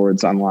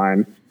keyboards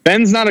online.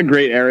 Bend's not a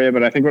great area,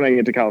 but I think when I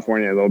get to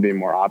California, there'll be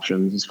more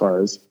options as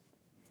far as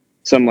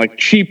some like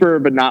cheaper,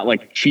 but not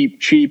like cheap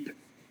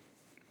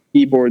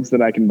keyboards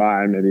that I can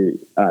buy and maybe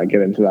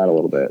get into that a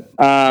little bit.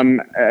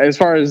 As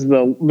far as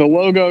the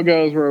logo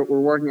goes, we're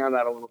working on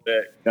that a little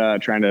bit,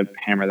 trying to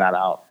hammer that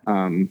out.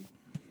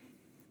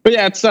 But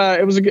yeah,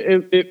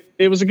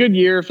 it was a good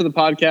year for the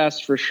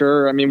podcast for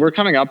sure. I mean, we're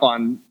coming up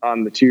on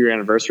the 2-year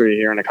anniversary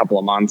here in a couple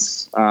of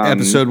months.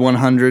 Episode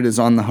 100 is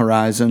on the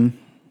horizon.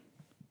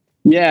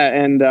 Yeah,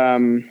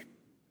 and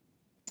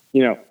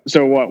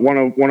so what?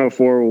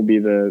 104 will be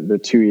the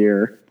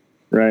 2-year,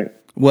 right?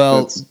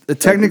 Well,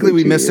 technically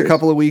we missed a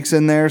couple of weeks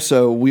in there,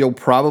 so we'll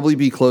probably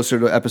be closer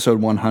to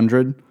episode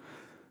 100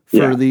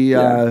 for the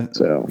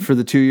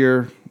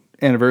 2-year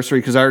anniversary,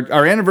 because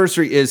our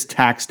anniversary is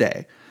tax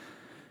day.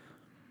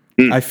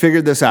 I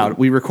figured this out.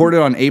 We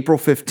recorded on April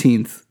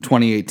 15th,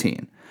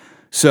 2018.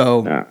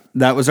 So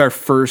that was our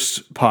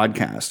first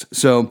podcast.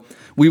 So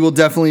we will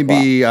definitely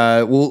be,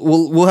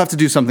 we'll have to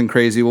do something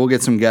crazy. We'll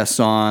get some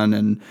guests on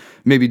and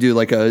maybe do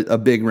like a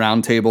big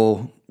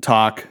roundtable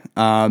talk.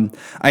 I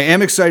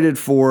am excited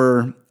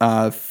for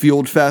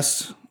Field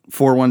Fest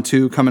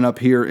 412 coming up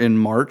here in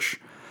March,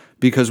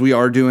 because we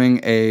are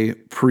doing a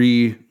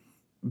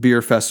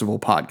pre-beer festival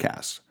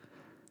podcast.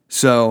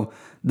 So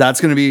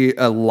that's going to be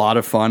a lot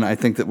of fun. I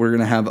think that we're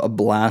going to have a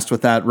blast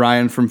with that.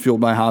 Ryan from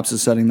Fueled by Hops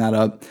is setting that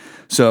up.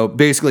 So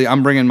basically,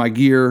 I'm bringing my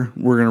gear.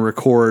 We're going to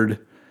record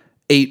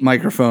 8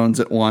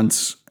 microphones at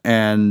once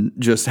and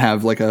just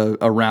have like a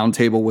round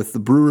table with the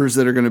brewers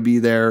that are going to be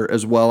there,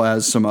 as well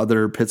as some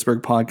other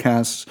Pittsburgh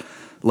podcasts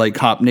like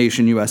Hop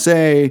Nation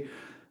USA,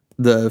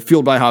 the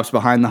Fueled by Hops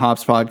Behind the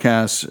Hops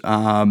podcast.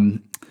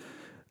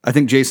 I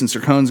think Jason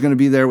Sircone's going to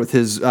be there with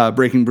his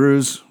Breaking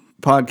Brews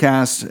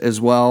podcast as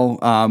well.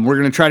 We're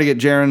going to try to get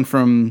Jaron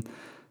from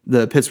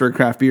the Pittsburgh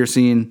craft beer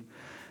scene.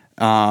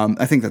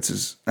 I think that's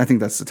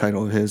the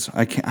title of his.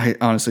 I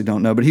honestly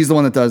don't know, but he's the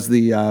one that does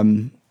the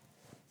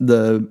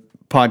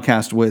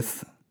podcast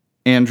with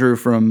Andrew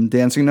from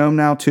Dancing Gnome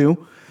now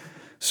too.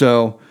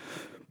 So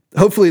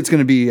hopefully it's going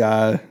to be,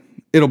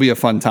 it'll be a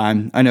fun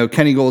time. I know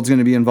Kenny Gold's going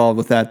to be involved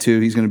with that too.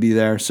 He's going to be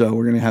there. So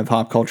we're going to have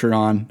Hop Culture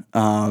on.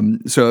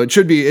 So it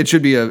should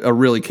be a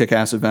really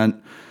kick-ass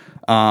event.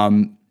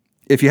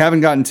 If you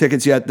haven't gotten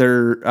tickets yet,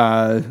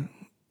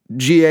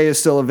 GA is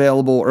still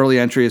available. Early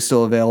entry is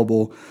still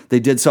available.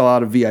 They did sell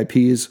out of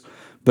VIPs,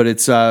 but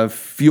it's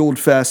Fueled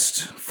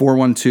Fest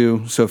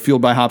 412. So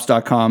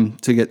fueledbyhops.com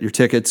to get your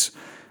tickets.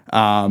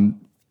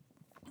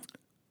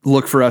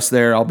 Look for us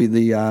there. I'll be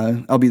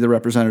the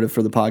representative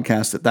for the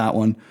podcast at that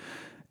one,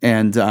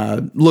 and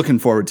looking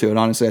forward to it.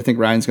 Honestly, I think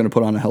Ryan's going to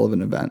put on a hell of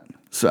an event.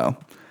 So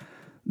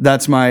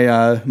that's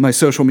my my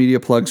social media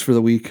plugs for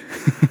the week.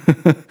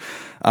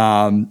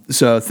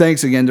 So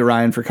thanks again to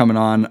Ryan for coming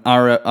on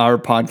our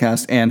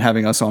podcast and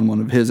having us on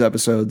one of his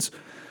episodes.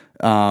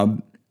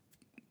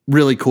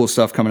 Really cool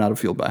stuff coming out of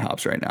Fueled by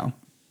Hops right now.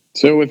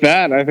 So with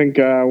that, I think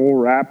we'll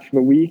wrap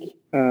the week.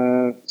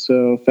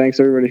 So thanks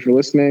everybody for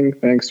listening.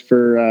 Thanks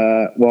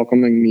for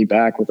welcoming me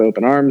back with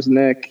open arms,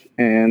 Nick,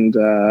 and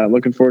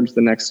looking forward to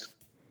the next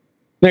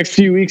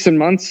few weeks and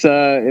months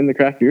in the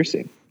craft beer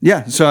scene.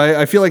 Yeah, so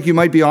I feel like you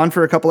might be on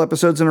for a couple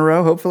episodes in a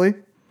row, hopefully.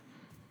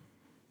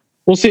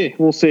 We'll see.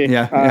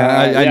 Yeah,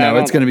 I know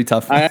it's going to be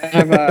tough. I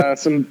have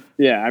some.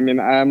 Yeah, I mean,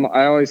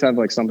 I always have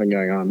like something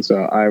going on,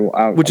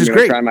 so which is I'm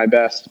great. Try my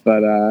best,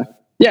 but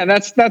yeah,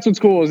 that's what's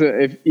cool. Is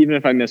even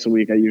if I miss a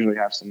week, I usually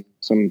have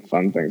some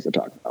fun things to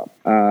talk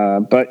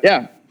about. But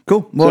yeah.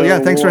 Cool. Well, yeah,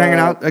 thanks for hanging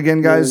out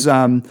again, guys.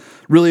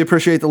 Really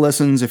appreciate the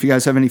listens. If you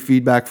guys have any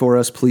feedback for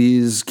us,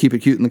 please keep it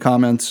cute in the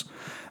comments.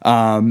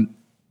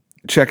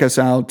 Check us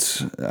out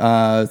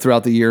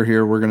throughout the year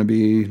here. We're going to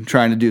be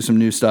trying to do some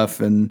new stuff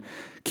and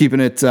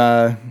keeping it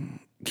as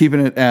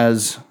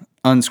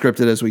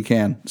unscripted as we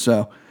can.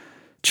 So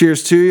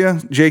cheers to you.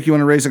 Jake, you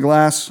want to raise a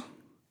glass?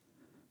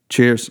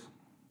 Cheers.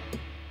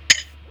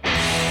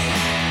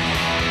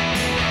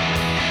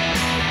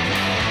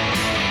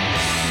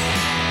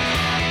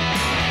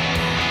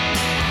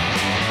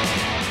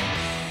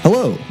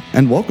 Hello,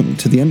 and welcome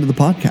to the end of the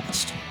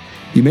podcast.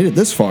 You made it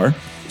this far,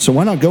 so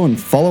why not go and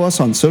follow us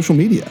on social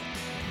media?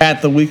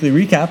 At The Weekly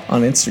Recap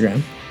on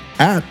Instagram.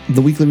 At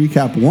The Weekly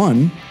Recap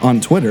 1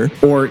 on Twitter.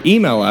 Or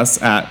email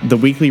us at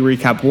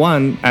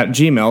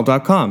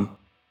theweeklyrecap1@gmail.com.